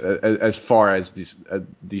guess as far as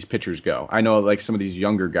these pitchers go. I know like some of these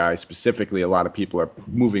younger guys specifically, a lot of people are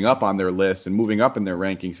moving up on their lists and moving up in their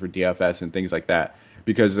rankings for DFS and things like that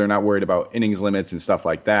because they're not worried about innings limits and stuff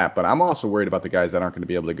like that. But I'm also worried about the guys that aren't going to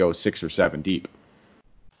be able to go 6 or 7 deep.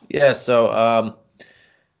 Yeah, so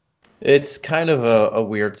it's kind of a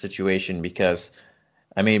weird situation because,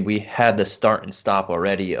 I mean, we had the start and stop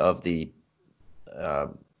already of the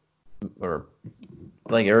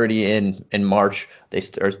already in March,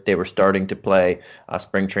 they were starting to play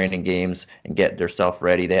spring training games and get themselves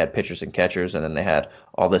ready. They had pitchers and catchers, and then they had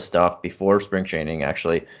all this stuff before spring training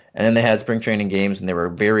actually, and then they had spring training games, and we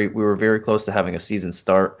were very close to having a season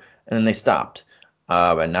start, and then they stopped.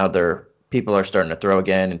 And now people are starting to throw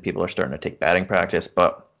again, and people are starting to take batting practice,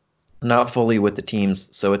 but not fully with the teams.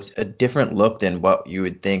 So it's a different look than what you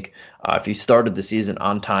would think if you started the season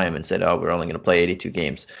on time and said, we're only going to play 82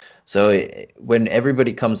 games. So when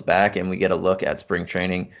everybody comes back and we get a look at spring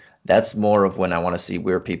training, that's more of when I want to see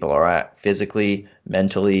where people are at physically,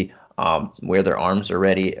 mentally, where their arms are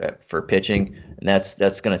ready for pitching. And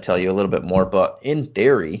that's going to tell you a little bit more. But in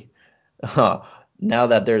theory, now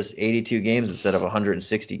that there's 82 games instead of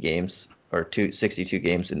 160 games or 62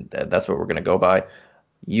 games, and that's what we're going to go by,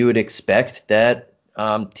 you would expect that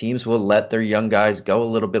teams will let their young guys go a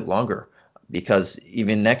little bit longer, because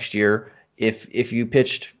even next year, if you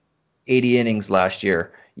pitched 80 innings last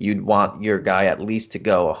year, you'd want your guy at least to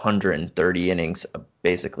go 130 innings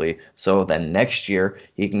basically. So then next year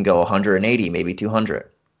he can go 180, maybe 200.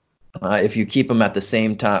 If you keep him at the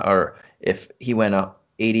same time, or if he went up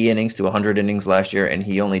 80 innings to 100 innings last year and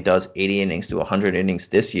he only does 80 innings to 100 innings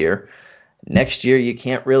this year, next year you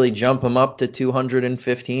can't really jump him up to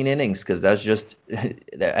 215 innings because that's just,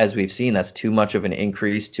 as we've seen, that's too much of an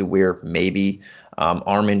increase to where maybe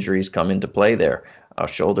arm injuries come into play there.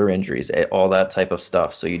 Shoulder injuries, all that type of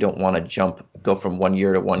stuff. So you don't want to go from 1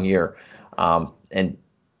 year to 1 year.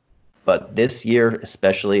 But this year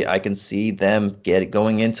especially, I can see them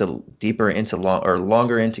going into deeper into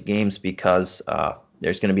longer into games because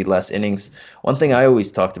there's going to be less innings. One thing I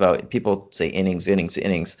always talked about, people say innings.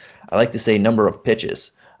 I like to say number of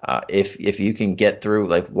pitches. If you can get through,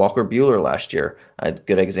 like Walker Buehler last year, a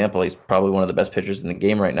good example. He's probably one of the best pitchers in the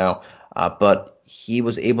game right now. But he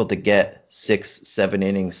was able to get 6-7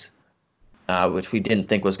 innings, which we didn't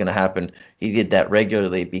think was going to happen. He did that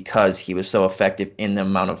regularly because he was so effective in the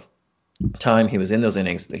amount of time he was in those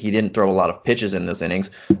innings. He didn't throw a lot of pitches in those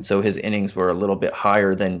innings, so his innings were a little bit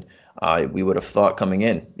higher than we would have thought coming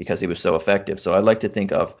in because he was so effective. So I'd like to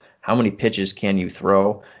think of how many pitches can you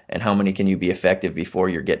throw and how many can you be effective before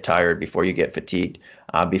you get tired, before you get fatigued,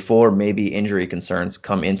 before maybe injury concerns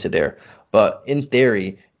come into there. But in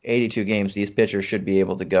theory, 82 games, these pitchers should be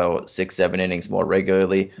able to go 6, 7 innings more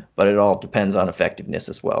regularly, but it all depends on effectiveness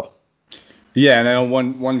as well. Yeah, and I know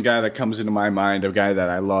one guy that comes into my mind, a guy that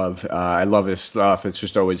I love. I love his stuff. It's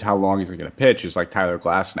just always how long he's going to pitch. Is like Tyler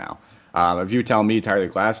Glasnow. If you tell me Tyler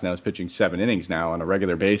Glasnow is pitching 7 innings now on a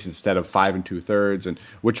regular basis instead of 5 2/3, and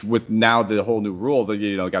which with now the whole new rule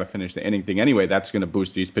that got to finish the inning thing anyway, that's going to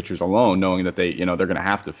boost these pitchers alone, knowing that they're going to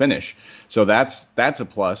have to finish. So that's a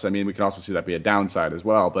plus. I mean, we can also see that be a downside as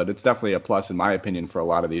well, but it's definitely a plus in my opinion for a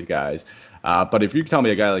lot of these guys. But if you tell me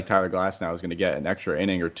a guy like Tyler Glasnow is going to get an extra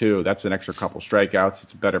inning or two, that's an extra couple strikeouts.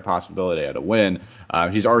 It's a better possibility at a win.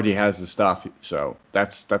 He's already has the stuff, so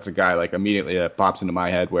that's a guy like immediately that pops into my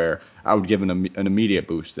head where I would give an immediate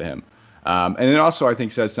boost to him. And it also I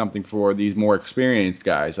think says something for these more experienced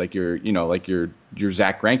guys like your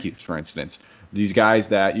Zach Greinke, for instance. These guys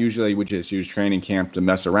that usually would just use training camp to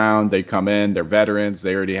mess around, they come in, they're veterans,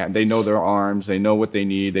 they know their arms, they know what they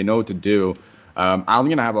need, they know what to do. I'm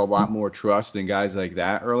going to have a lot more trust in guys like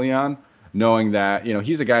that early on, knowing that,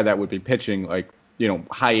 he's a guy that would be pitching like,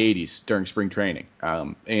 high 80s during spring training.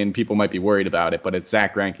 And people might be worried about it, but it's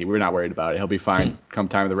Zach Greinke. We're not worried about it. He'll be fine come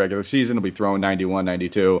time of the regular season. He'll be throwing 91,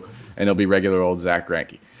 92, and he'll be regular old Zach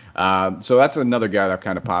Greinke. So that's another guy that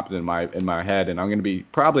kind of popped in my head, and I'm going to be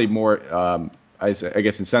probably more, I guess,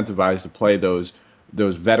 incentivized to play those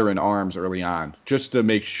veteran arms early on, just to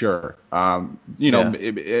make sure.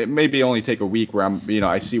 It maybe only take a week where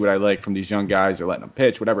I see what I like from these young guys or letting them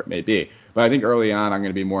pitch, whatever it may be. But I think early on, I'm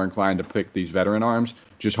going to be more inclined to pick these veteran arms,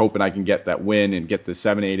 just hoping I can get that win and get the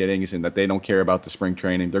 7, 8 innings, and that they don't care about the spring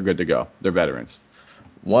training. They're good to go. They're veterans.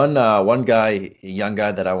 One guy, a young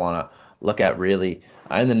guy that I want to look at really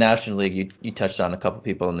in the National League. You touched on a couple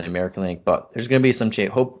people in the American League, but there's going to be some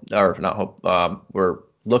change. We're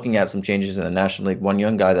looking at some changes in the National League. One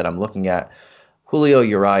young guy that I'm looking at, Julio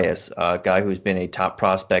Urias, a guy who's been a top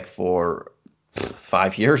prospect for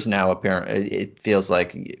 5 years now. Apparently, it feels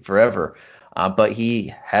like forever, but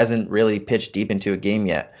he hasn't really pitched deep into a game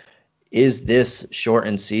yet. Is this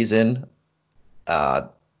shortened season a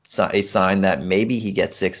sign that maybe he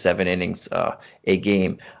gets 6, 7 innings a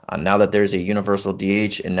game now that there's a universal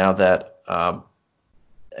DH, and now that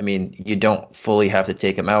you don't fully have to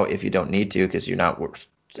take him out if you don't need to, because you're not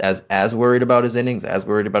as worried about his innings, as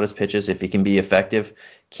worried about his pitches. If he can be effective,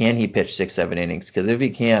 can he pitch 6, 7 innings? Because if he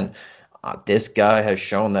can, this guy has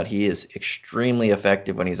shown that he is extremely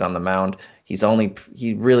effective when he's on the mound.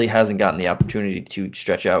 He really hasn't gotten the opportunity to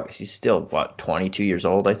stretch out because he's still 22 years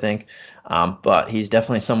old, I think. But he's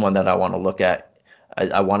definitely someone that I want to look at.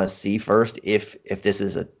 I want to see first if this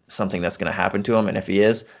is something that's going to happen to him, and if he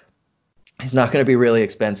is, he's not going to be really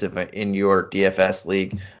expensive in your DFS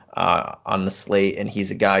league on the slate, and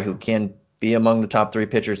he's a guy who can be among the top 3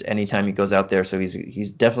 pitchers anytime he goes out there. So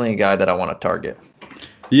he's definitely a guy that I want to target.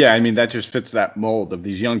 Yeah, I mean, that just fits that mold of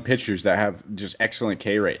these young pitchers that have just excellent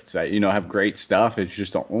K rates, that, have great stuff. It's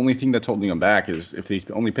just the only thing that's holding them back is if he's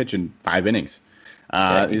only pitching 5 innings.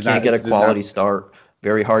 You can't get a quality start.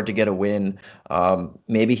 Very hard to get a win.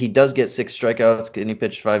 Maybe he does get 6 strikeouts and he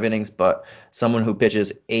pitched 5 innings, but someone who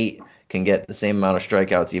pitches 8 can get the same amount of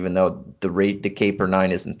strikeouts, even though the K per 9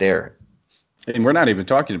 isn't there. And we're not even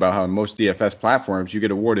talking about how in most DFS platforms you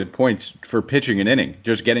get awarded points for pitching an inning.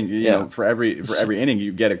 Just getting, for every inning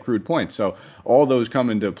you get accrued points. So all those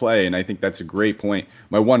come into play, and I think that's a great point.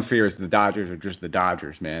 My one fear is the Dodgers are just the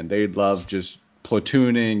Dodgers, man. They love just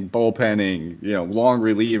platooning, bullpenning, long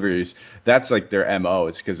relievers. That's like their MO.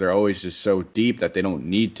 It's because they're always just so deep that they don't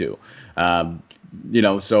need to.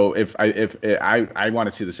 So if I want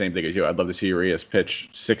to see the same thing as you, I'd love to see Urias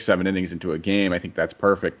pitch 6, 7 innings into a game. I think that's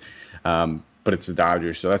perfect. But it's the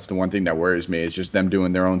Dodgers, so that's the one thing that worries me is just them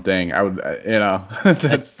doing their own thing. I would,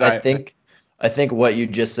 I think what you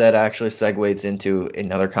just said actually segues into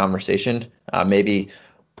another conversation. Probably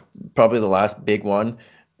the last big one.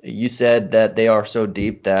 You said that they are so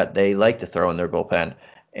deep that they like to throw in their bullpen.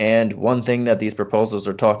 And one thing that these proposals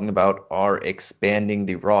are talking about are expanding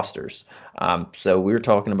the rosters. So we're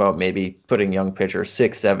talking about maybe putting young pitchers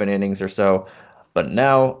 6, 7 innings or so. But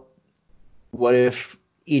now, what if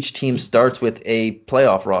each team starts with a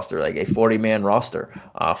playoff roster, like a 40-man roster,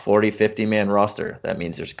 40, 50-man roster? That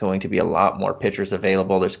means there's going to be a lot more pitchers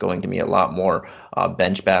available. There's going to be a lot more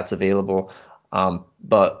bench bats available.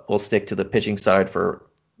 But we'll stick to the pitching side for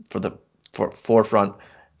forefront.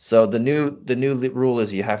 So the new rule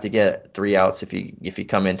is you have to get 3 outs if you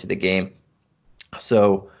come into the game.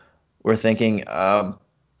 So we're thinking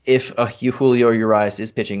if a Julio Urias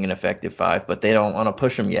is pitching an effective 5, but they don't want to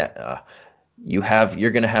push him yet.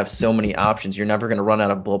 You're going to have so many options. You're never going to run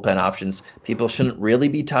out of bullpen options. People shouldn't really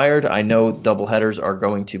be tired. I know doubleheaders are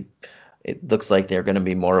going to. It looks like they're going to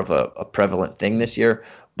be more of a prevalent thing this year.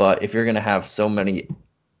 But if you're going to have so many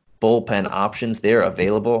bullpen options there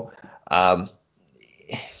available,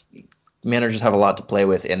 managers have a lot to play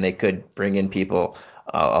with, and they could bring in people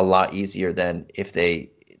a lot easier than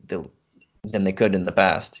than they could in the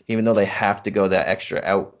past, even though they have to go that extra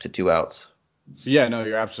out to 2 outs. Yeah, no,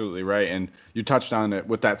 you're absolutely right. And you touched on it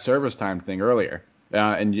with that service time thing earlier.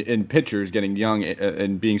 And pitchers getting young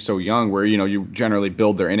and being so young where, you generally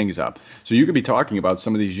build their innings up. So you could be talking about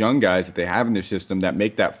some of these young guys that they have in their system that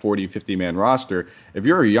make that 40, 50-man roster. If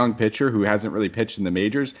you're a young pitcher who hasn't really pitched in the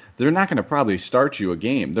majors, they're not going to probably start you a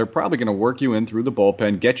game. They're probably going to work you in through the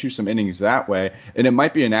bullpen, get you some innings that way. And it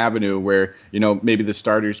might be an avenue where, maybe the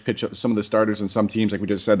starters pitch, some of the starters on some teams, like we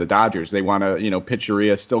just said, the Dodgers, they want to, pitch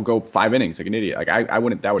Urias, still go 5 innings like an idiot. Like I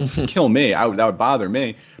wouldn't, that would kill me. That would bother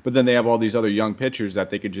me. But then they have all these other young pitchers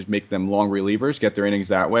that they could just make them long relievers, get their innings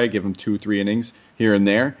that way, give them 2-3 innings here and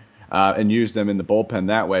there, and use them in the bullpen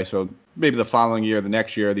that way. So maybe the following year, the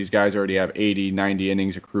next year, these guys already have 80, 90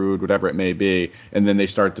 innings accrued, whatever it may be, and then they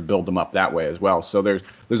start to build them up that way as well. So there's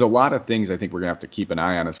a lot of things I think we're going to have to keep an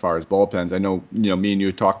eye on as far as bullpens. I know, me and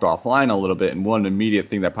you talked offline a little bit, and one immediate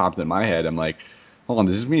thing that popped in my head, I'm like, hold on,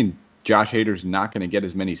 does this mean Josh Hader's not going to get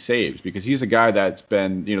as many saves? Because he's a guy that's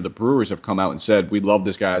been, the Brewers have come out and said, we love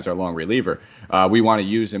this guy as our long reliever. We want to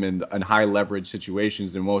use him in high leverage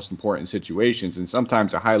situations, the most important situations. And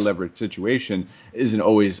sometimes a high leverage situation isn't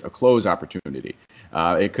always a close opportunity.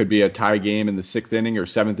 It could be a tie game in the 6th inning or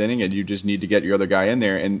 7th inning, and you just need to get your other guy in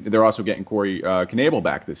there. And they're also getting Corey Knebel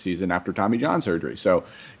back this season after Tommy John surgery. So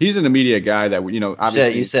he's an immediate guy that,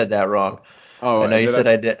 obviously. You said that wrong. Oh, I know you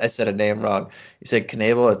said I said a name wrong. You said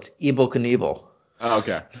Knebel. It's Evel Knievel. Oh,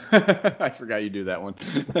 okay. I forgot you do that one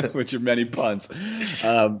with your many puns.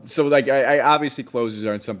 So like I obviously closers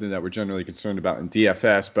aren't something that we're generally concerned about in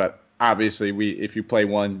DFS, but obviously if you play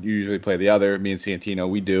one, you usually play the other. Me and Santino,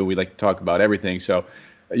 we do. We like to talk about everything. So,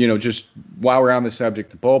 just while we're on the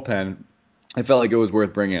subject of bullpen, I felt like it was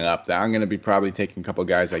worth bringing it up that I'm going to be probably taking a couple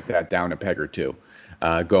guys like that down a peg or two.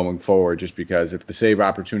 Going forward, just because if the save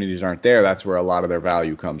opportunities aren't there, that's where a lot of their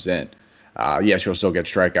value comes in. Yes, you'll still get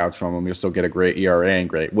strikeouts from them. You'll still get a great ERA and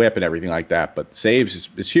great whip and everything like that. But saves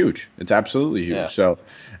is huge. It's absolutely huge. Yeah. So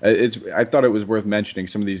I thought it was worth mentioning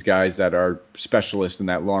some of these guys that are specialists in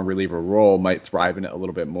that long reliever role might thrive in it a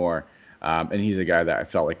little bit more. And he's a guy that I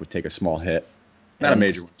felt like would take a small hit. Not a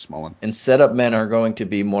major one, small one. And setup men are going to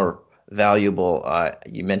be more valuable.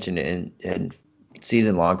 You mentioned in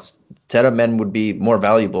season longs, setup men would be more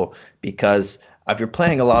valuable because if you're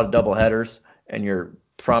playing a lot of double headers and you're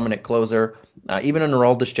prominent closer, even an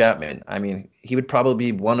Aroldis Chapman, I mean, he would probably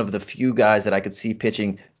be one of the few guys that I could see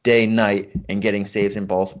pitching day, night, and getting saves in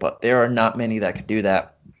balls, but there are not many that could do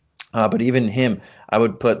that. But even him, I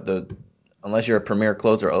would put unless you're a premier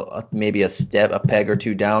closer, maybe a peg or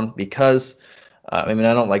two down because, I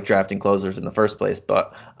don't like drafting closers in the first place,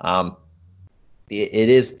 but it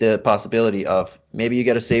is the possibility of maybe you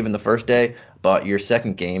get a save in the first day, but your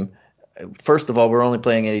second game, first of all, we're only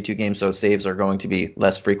playing 82 games, so saves are going to be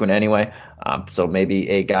less frequent anyway. So maybe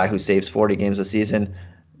a guy who saves 40 games a season,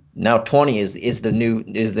 now 20 is the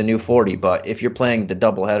new 40. But if you're playing the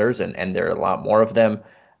double headers and there are a lot more of them,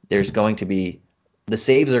 the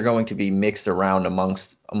saves are going to be mixed around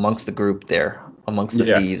amongst the group there, amongst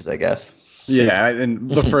the thieves, I guess. Yeah, and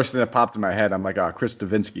the first thing that popped in my head, I'm like, Chris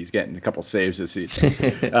Davinsky's getting a couple saves this season.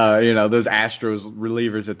 Those Astros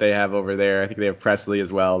relievers that they have over there. I think they have Presley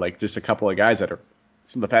as well. Like just a couple of guys that are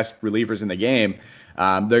some of the best relievers in the game.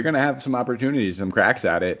 They're going to have some opportunities, some cracks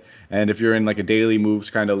at it. And if you're in like a daily moves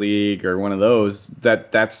kind of league or one of those, those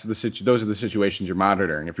are the situations you're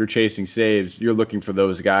monitoring. If you're chasing saves, you're looking for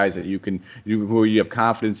those guys that who you have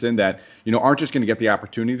confidence in that, aren't just going to get the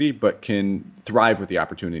opportunity, but can thrive with the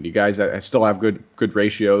opportunity. Guys that still have good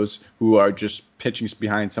ratios who are just pitching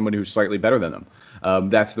behind somebody who's slightly better than them.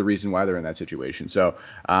 That's the reason why they're in that situation. So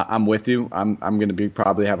I'm with you. I'm going to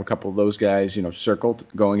probably have a couple of those guys, circled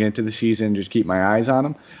going into the season. Just keep my eyes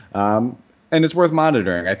on them. And it's worth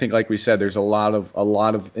monitoring. I think, like we said, there's a lot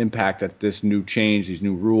of impact that this new change, these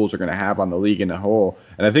new rules are going to have on the league in a whole.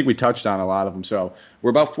 And I think we touched on a lot of them. So we're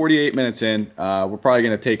about 48 minutes in. We're probably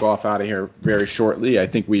going to take off out of here very shortly. I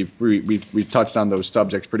think we've touched on those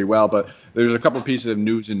subjects pretty well. But there's a couple pieces of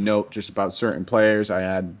news and note just about certain players I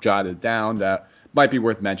had jotted down that might be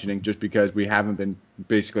worth mentioning just because we haven't been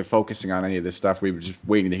basically focusing on any of this stuff. We were just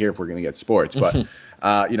waiting to hear if we're going to get sports. But,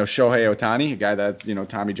 Shohei Ohtani, a guy that's,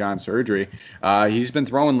 Tommy John surgery, he's been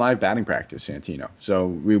throwing live batting practice, Santino. So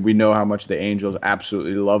we know how much the Angels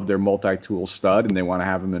absolutely love their multi-tool stud, and they want to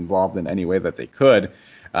have him involved in any way that they could.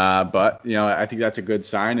 But I think that's a good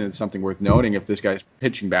sign, and it's something worth noting. If this guy's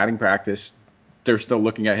pitching batting practice, they're still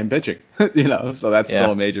looking at him pitching, so that's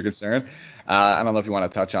still a major concern. I don't know if you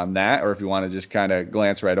want to touch on that or if you want to just kind of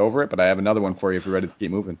glance right over it, but I have another one for you if you're ready to keep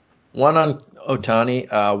moving. One on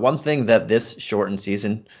Ohtani. One thing that this shortened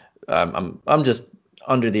season, I'm just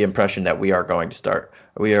under the impression that we are going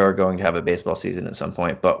to have a baseball season at some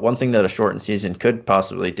point. But one thing that a shortened season could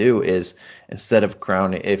possibly do is, instead of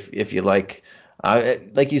crowning, if you like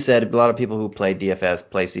you said, a lot of people who play DFS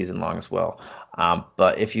play season long as well.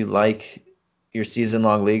 But if you like your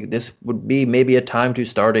season-long league, this would be maybe a time to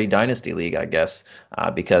start a dynasty league, I guess,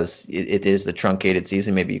 because it is the truncated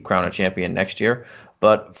season. Maybe you crown a champion next year.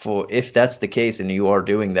 But if that's the case and you are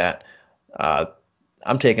doing that,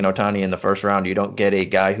 I'm taking Ohtani in the first round. You don't get a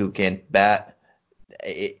guy who can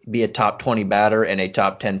be a top 20 batter and a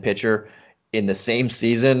top 10 pitcher in the same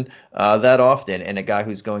season that often, and a guy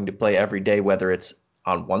who's going to play every day, whether it's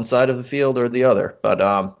on one side of the field or the other.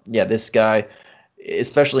 But this guy,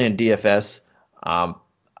 especially in DFS,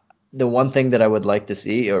 the one thing that I would like to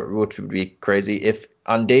see, or which would be crazy, if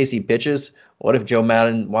on days he pitches, what if Joe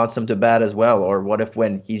Madden wants him to bat as well? Or what if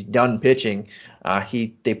when he's done pitching,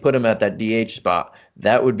 they put him at that DH spot?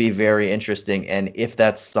 That would be very interesting. And if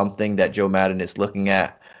that's something that Joe Madden is looking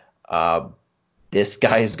at, this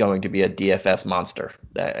guy is going to be a DFS monster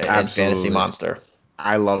and fantasy monster.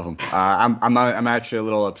 I love him. I'm actually a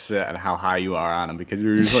little upset at how high you are on him because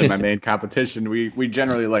you're usually my main competition. We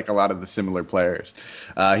generally like a lot of the similar players.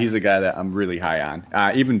 He's a guy that I'm really high on,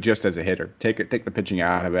 even just as a hitter. Take the pitching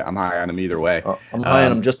out of it, I'm high on him either way. I'm high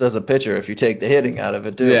on him just as a pitcher if you take the hitting out of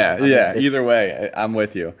it too. Yeah. Either way, I'm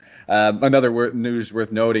with you. Another news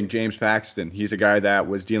worth noting, James Paxton. He's a guy that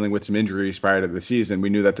was dealing with some injuries prior to the season. We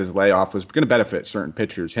knew that this layoff was going to benefit certain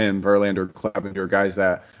pitchers, him, Verlander, Clevenger, guys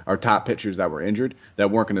that are top pitchers that were injured that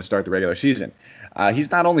weren't going to start the regular season.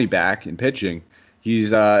 He's not only back in pitching,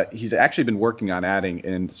 he's actually been working on adding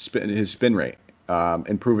in his spin rate,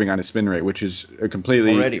 improving on his spin rate, which is a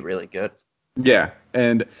completely already really good. Yeah,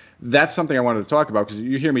 and that's something I wanted to talk about because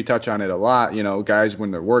you hear me touch on it a lot. Guys,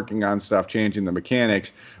 when they're working on stuff, changing the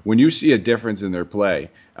mechanics, when you see a difference in their play,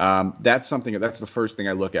 that's the first thing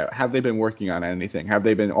I look at. Have they been working on anything? Have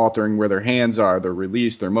they been altering where their hands are, their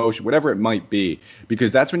release, their motion, whatever it might be?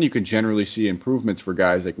 Because that's when you can generally see improvements for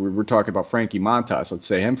guys. Like we're talking about Frankie Montas, let's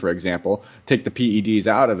say him, for example, take the PEDs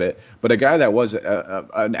out of it. But a guy that was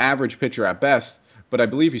an average pitcher at best, but I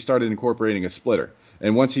believe he started incorporating a splitter.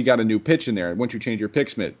 And once he got a new pitch in there, and once you change your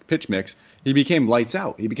pitch mix, he became lights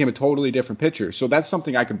out. He became a totally different pitcher. So that's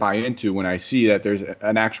something I can buy into when I see that there's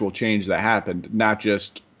an actual change that happened, not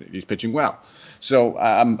just he's pitching well. So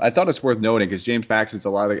I thought it's worth noting because James Paxton's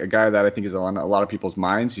a guy that I think is on a lot of people's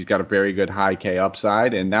minds. He's got a very good high K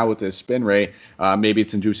upside, and now with this spin rate, maybe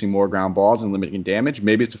it's inducing more ground balls and limiting damage.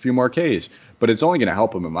 Maybe it's a few more Ks, but it's only going to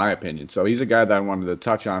help him in my opinion. So he's a guy that I wanted to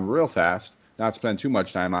touch on real fast, not spend too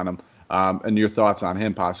much time on him. And your thoughts on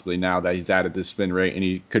him possibly now that he's added this spin rate and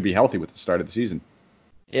he could be healthy with the start of the season.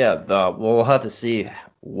 Yeah, we'll have to see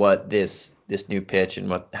what this new pitch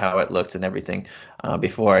and how it looks and everything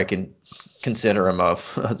before I can consider him a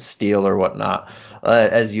steal or whatnot,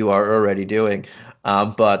 as you are already doing.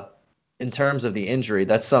 But in terms of the injury,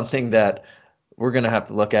 that's something that we're going to have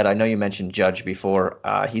to look at. I know you mentioned Judge before.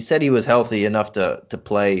 He said he was healthy enough to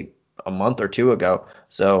play a month or two ago.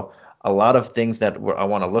 So a lot of things that I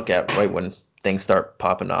want to look at right when things start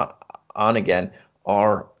popping on again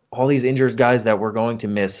are all these injured guys that we're going to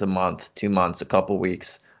miss a month, 2 months, a couple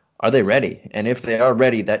weeks. Are they ready? And if they are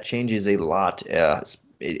ready, that changes a lot.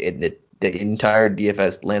 The entire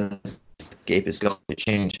DFS landscape is going to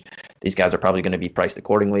change. These guys are probably going to be priced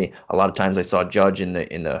accordingly. A lot of times I saw Judge in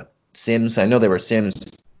the Sims. I know they were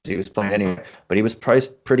Sims. He was playing anyway, but he was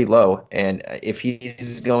priced pretty low. And if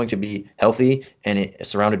he's going to be healthy and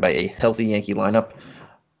surrounded by a healthy Yankee lineup,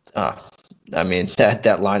 that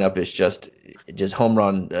lineup is just home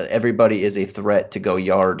run. Everybody is a threat to go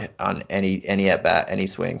yard on any at bat, any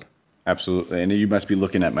swing. Absolutely, and you must be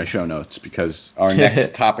looking at my show notes because our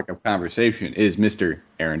next topic of conversation is Mr.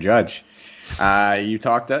 Aaron Judge. You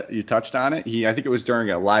touched on it. I think it was during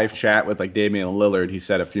a live chat with like Damian Lillard. He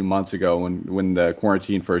said a few months ago when the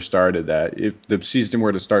quarantine first started that if the season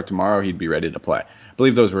were to start tomorrow, he'd be ready to play. I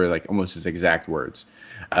believe those were like almost his exact words.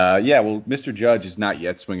 Yeah, well, Mr. Judge is not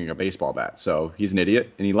yet swinging a baseball bat, so he's an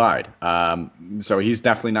idiot and he lied. So he's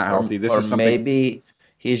definitely not healthy. This Or is something. maybe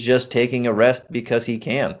he's just taking a rest because he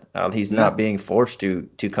can. He's Yeah. not being forced to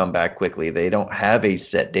come back quickly. They don't have a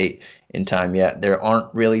set date in time yet. There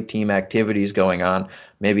aren't really team activities going on.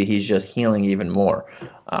 Maybe he's just healing even more.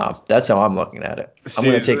 That's how I'm looking at it. I'm See,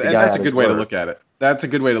 going to take the and guy that's a at good his way to word. look at it. That's a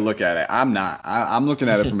good way to look at it. I'm not. I'm looking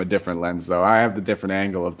at it from a different lens, though. I have the different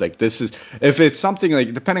angle of like this is if it's something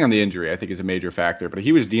like depending on the injury, I think is a major factor. But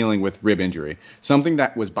he was dealing with rib injury, something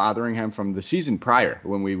that was bothering him from the season prior,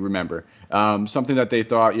 when we remember. Something that they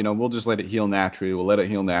thought, we'll just let it heal naturally. We'll let it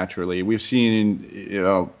heal naturally. We've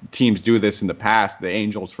seen, teams do this in the past. The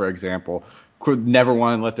Angels, for example, could never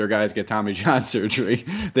want to let their guys get Tommy John surgery.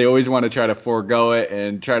 They always want to try to forego it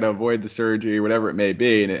and try to avoid the surgery, whatever it may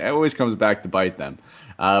be, and it always comes back to bite them.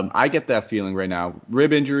 I get that feeling right now.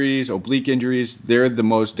 Rib injuries, oblique injuries, they're the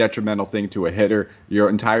most detrimental thing to a hitter. Your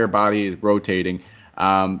entire body is rotating.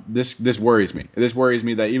 This worries me. This worries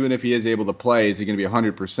me that even if he is able to play, is he going to be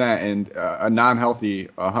 100%? And a non-healthy,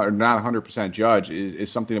 not 100% Judge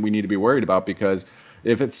is something that we need to be worried about because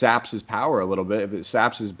if it saps his power a little bit, if it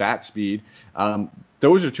saps his bat speed,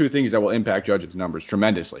 those are two things that will impact Judge's numbers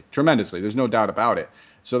tremendously. Tremendously. There's no doubt about it.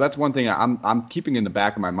 So that's one thing I'm keeping in the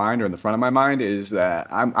back of my mind or in the front of my mind is that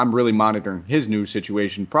I'm really monitoring his new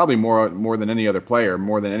situation probably more than any other player,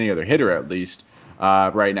 more than any other hitter at least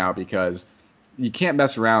right now because you can't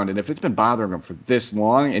mess around. And if it's been bothering him for this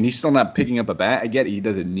long and he's still not picking up a bat, I get it, he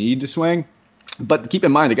doesn't need to swing. But keep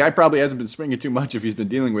in mind, the guy probably hasn't been swinging too much if he's been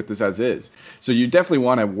dealing with this as is. So you definitely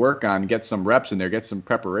want to work on, get some reps in there, get some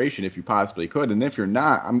preparation if you possibly could. And if you're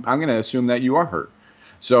not, I'm going to assume that you are hurt.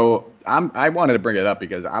 So I wanted to bring it up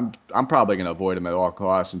because I'm probably going to avoid him at all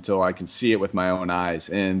costs until I can see it with my own eyes.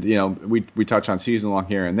 And we touch on season long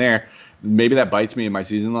here and there. Maybe that bites me in my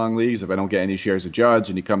season long leagues if I don't get any shares of Judge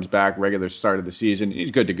and he comes back regular start of the season.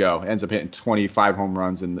 He's good to go. Ends up hitting 25 home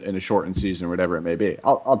runs in a shortened season or whatever it may be.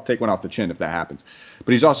 I'll take one off the chin if that happens.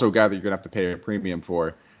 But he's also a guy that you're going to have to pay a premium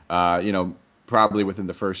for. Probably within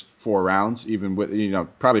the first 4 rounds, even with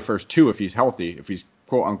probably first two if he's healthy, if he's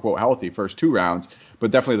quote unquote healthy, first 2 rounds,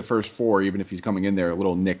 but definitely the first four, even if he's coming in there a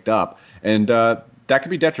little nicked up. And that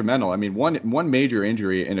could be detrimental. I mean, one major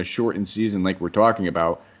injury in a shortened season like we're talking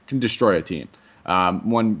about can destroy a team.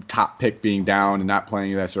 One top pick being down and not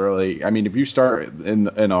playing this early. I mean, if you start in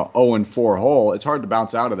a 0-4 hole, it's hard to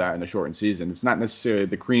bounce out of that in a shortened season. It's not necessarily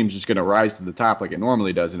the cream's just going to rise to the top like it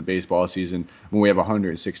normally does in a baseball season when we have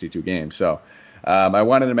 162 games. So I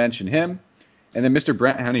wanted to mention him. And then Mr.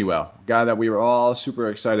 Brent Honeywell, guy that we were all super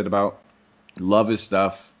excited about. Love his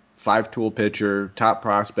stuff. 5-tool pitcher, top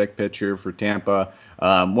prospect pitcher for Tampa.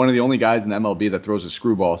 One of the only guys in the MLB that throws a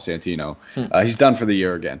screwball, Santino. He's done for the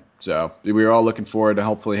year again. So we were all looking forward to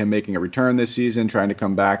hopefully him making a return this season, trying to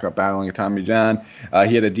come back up battling a Tommy John.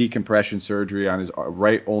 He had a decompression surgery on his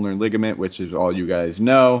right ulnar ligament, which is all you guys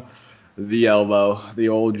know. The elbow, the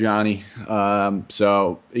old Johnny.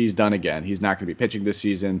 So he's done again. He's not going to be pitching this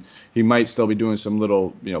season. He might still be doing some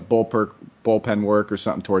little, bullpen work or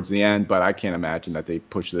something towards the end, but I can't imagine that they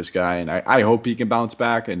push this guy. And I hope he can bounce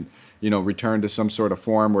back and, return to some sort of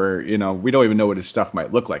form where, we don't even know what his stuff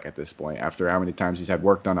might look like at this point after how many times he's had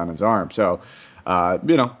work done on his arm. So, I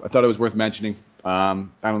thought it was worth mentioning. I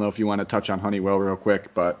don't know if you want to touch on Honeywell real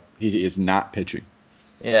quick, but he is not pitching.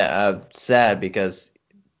 Yeah, sad because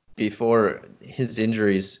before his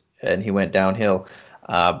injuries and he went downhill,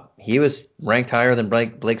 he was ranked higher than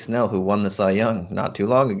Blake Snell, who won the Cy Young not too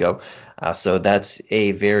long ago. So that's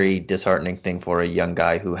a very disheartening thing for a young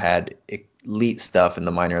guy who had elite stuff in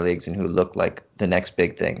the minor leagues and who looked like the next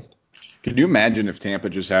big thing. Could you imagine if Tampa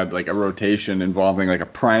just had like a rotation involving like a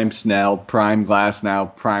prime Snell, prime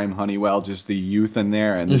Glasnow, prime Honeywell, just the youth in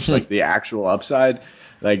there and just like the actual upside?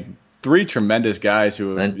 Like three tremendous guys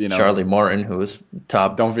who have, And Charlie Morton, who was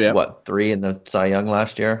top, don't forget 3 in the Cy Young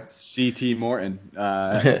last year. C.T. Morton,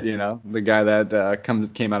 the guy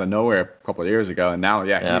that came out of nowhere a couple of years ago, and now,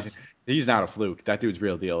 he's not a fluke. That dude's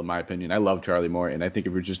real deal, in my opinion. I love Charlie Morton. I think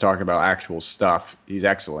if we're just talking about actual stuff, he's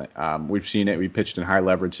excellent. We've seen it. We pitched in high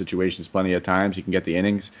leverage situations plenty of times. He can get the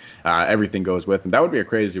innings. Everything goes with him. That would be a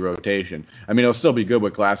crazy rotation. I mean, it'll still be good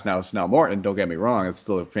with Glasnow, Snell, Morton. Don't get me wrong. It's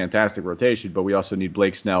still a fantastic rotation, but we also need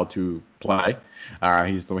Blake Snell to play.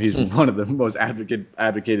 He's one of the most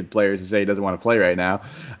advocated players to say he doesn't want to play right now.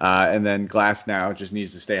 And then Glasnow just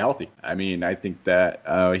needs to stay healthy. I mean, I think that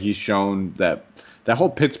he's shown that that whole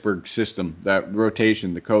Pittsburgh system, that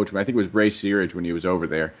rotation, the coach, I think it was Ray Searage when he was over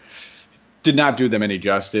there, did not do them any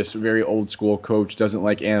justice. Very old school coach, doesn't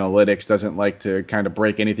like analytics, doesn't like to kind of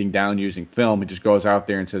break anything down using film. He just goes out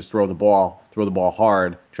there and says, throw the ball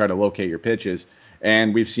hard, try to locate your pitches.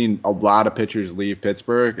 And we've seen a lot of pitchers leave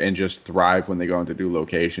Pittsburgh and just thrive when they go into new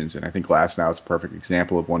locations. And I think Glasnow is a perfect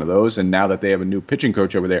example of one of those. And now that they have a new pitching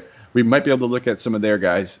coach over there, we might be able to look at some of their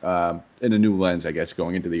guys in a new lens, I guess,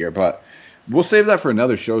 going into the year. But we'll save that for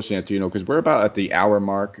another show, Santino, because we're about at the hour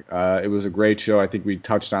mark. It was a great show. I think we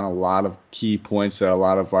touched on a lot of key points that a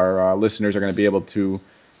lot of our listeners are going to be able to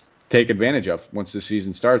take advantage of once the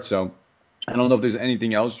season starts. So I don't know if there's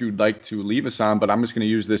anything else you'd like to leave us on, but I'm just going to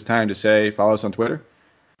use this time to say follow us on Twitter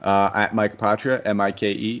at Mike Apotria,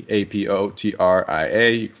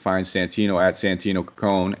 MikeApotria. You can find Santino at Santino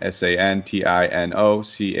Caccone,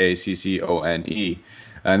 SantinoCaccone.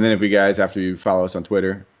 And then if you guys, after you follow us on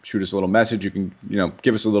Twitter, shoot us a little message, you can,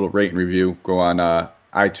 give us a little rate and review. Go on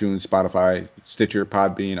iTunes, Spotify, Stitcher,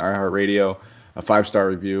 Podbean, iHeartRadio, a 5-star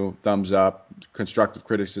review, thumbs up, constructive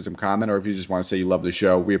criticism, comment, or if you just want to say you love the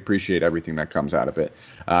show, we appreciate everything that comes out of it.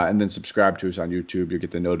 And then subscribe to us on YouTube. You'll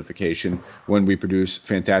get the notification when we produce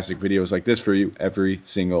fantastic videos like this for you every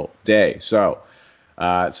single day. So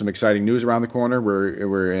some exciting news around the corner.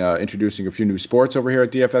 We're introducing a few new sports over here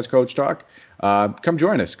at DFS Coach Talk. Come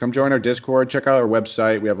join us. Come join our Discord. Check out our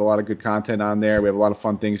website. We have a lot of good content on there. We have a lot of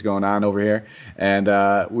fun things going on over here. And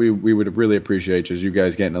we would really appreciate just you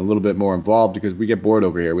guys getting a little bit more involved because we get bored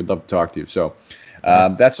over here. We'd love to talk to you. So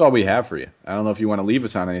that's all we have for you. I don't know if you want to leave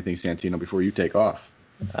us on anything, Santino, before you take off.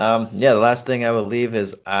 The last thing I will leave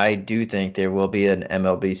is I do think there will be an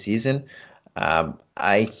MLB season.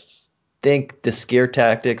 I think the scare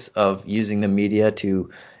tactics of using the media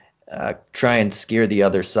to try and scare the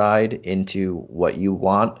other side into what you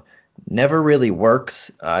want never really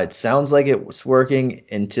works. It sounds like it's working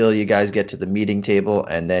until you guys get to the meeting table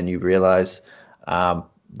and then you realize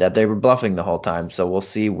that they were bluffing the whole time. So we'll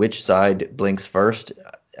see which side blinks first.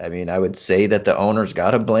 I mean, I would say that the owners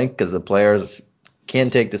got to blink because the players can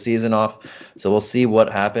take the season off. So we'll see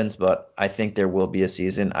what happens, but I think there will be a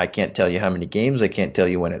season. I can't tell you how many games. I can't tell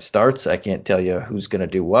you when it starts. I can't tell you who's going to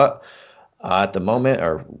do what at the moment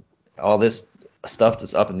or all this stuff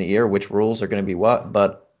that's up in the air, which rules are going to be what.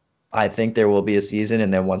 But I think there will be a season,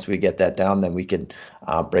 and then once we get that down, then we can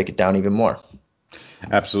break it down even more.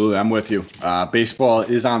 Absolutely. I'm with you. Baseball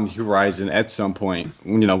is on the horizon at some point.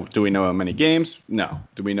 Do we know how many games? No.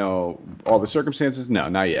 Do we know all the circumstances? No,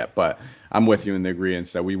 not yet. But I'm with you in the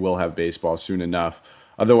agreement that we will have baseball soon enough.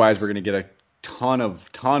 Otherwise, we're going to get a ton of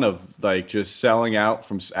like just selling out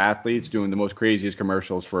from athletes doing the most craziest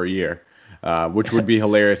commercials for a year, which would be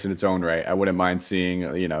hilarious in its own right. I wouldn't mind seeing,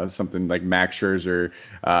 something like Max Scherzer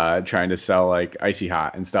trying to sell like Icy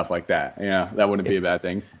Hot and stuff like that. Yeah, that wouldn't be a bad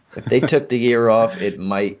thing. If they took the year off, it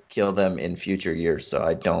might kill them in future years. So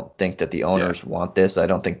I don't think that the owners want this. I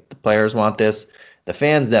don't think the players want this. The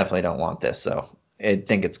fans definitely don't want this. So I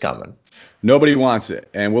think it's coming. Nobody wants it,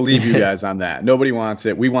 and we'll leave you guys on that. Nobody wants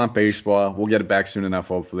it. We want baseball. We'll get it back soon enough,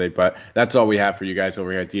 hopefully. But that's all we have for you guys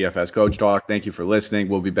over here at DFS Coach Talk. Thank you for listening.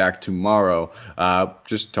 We'll be back tomorrow,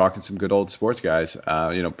 just talking some good old sports, guys.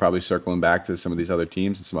 Probably circling back to some of these other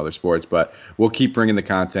teams and some other sports. But we'll keep bringing the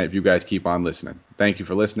content if you guys keep on listening. Thank you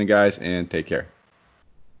for listening, guys, and take care.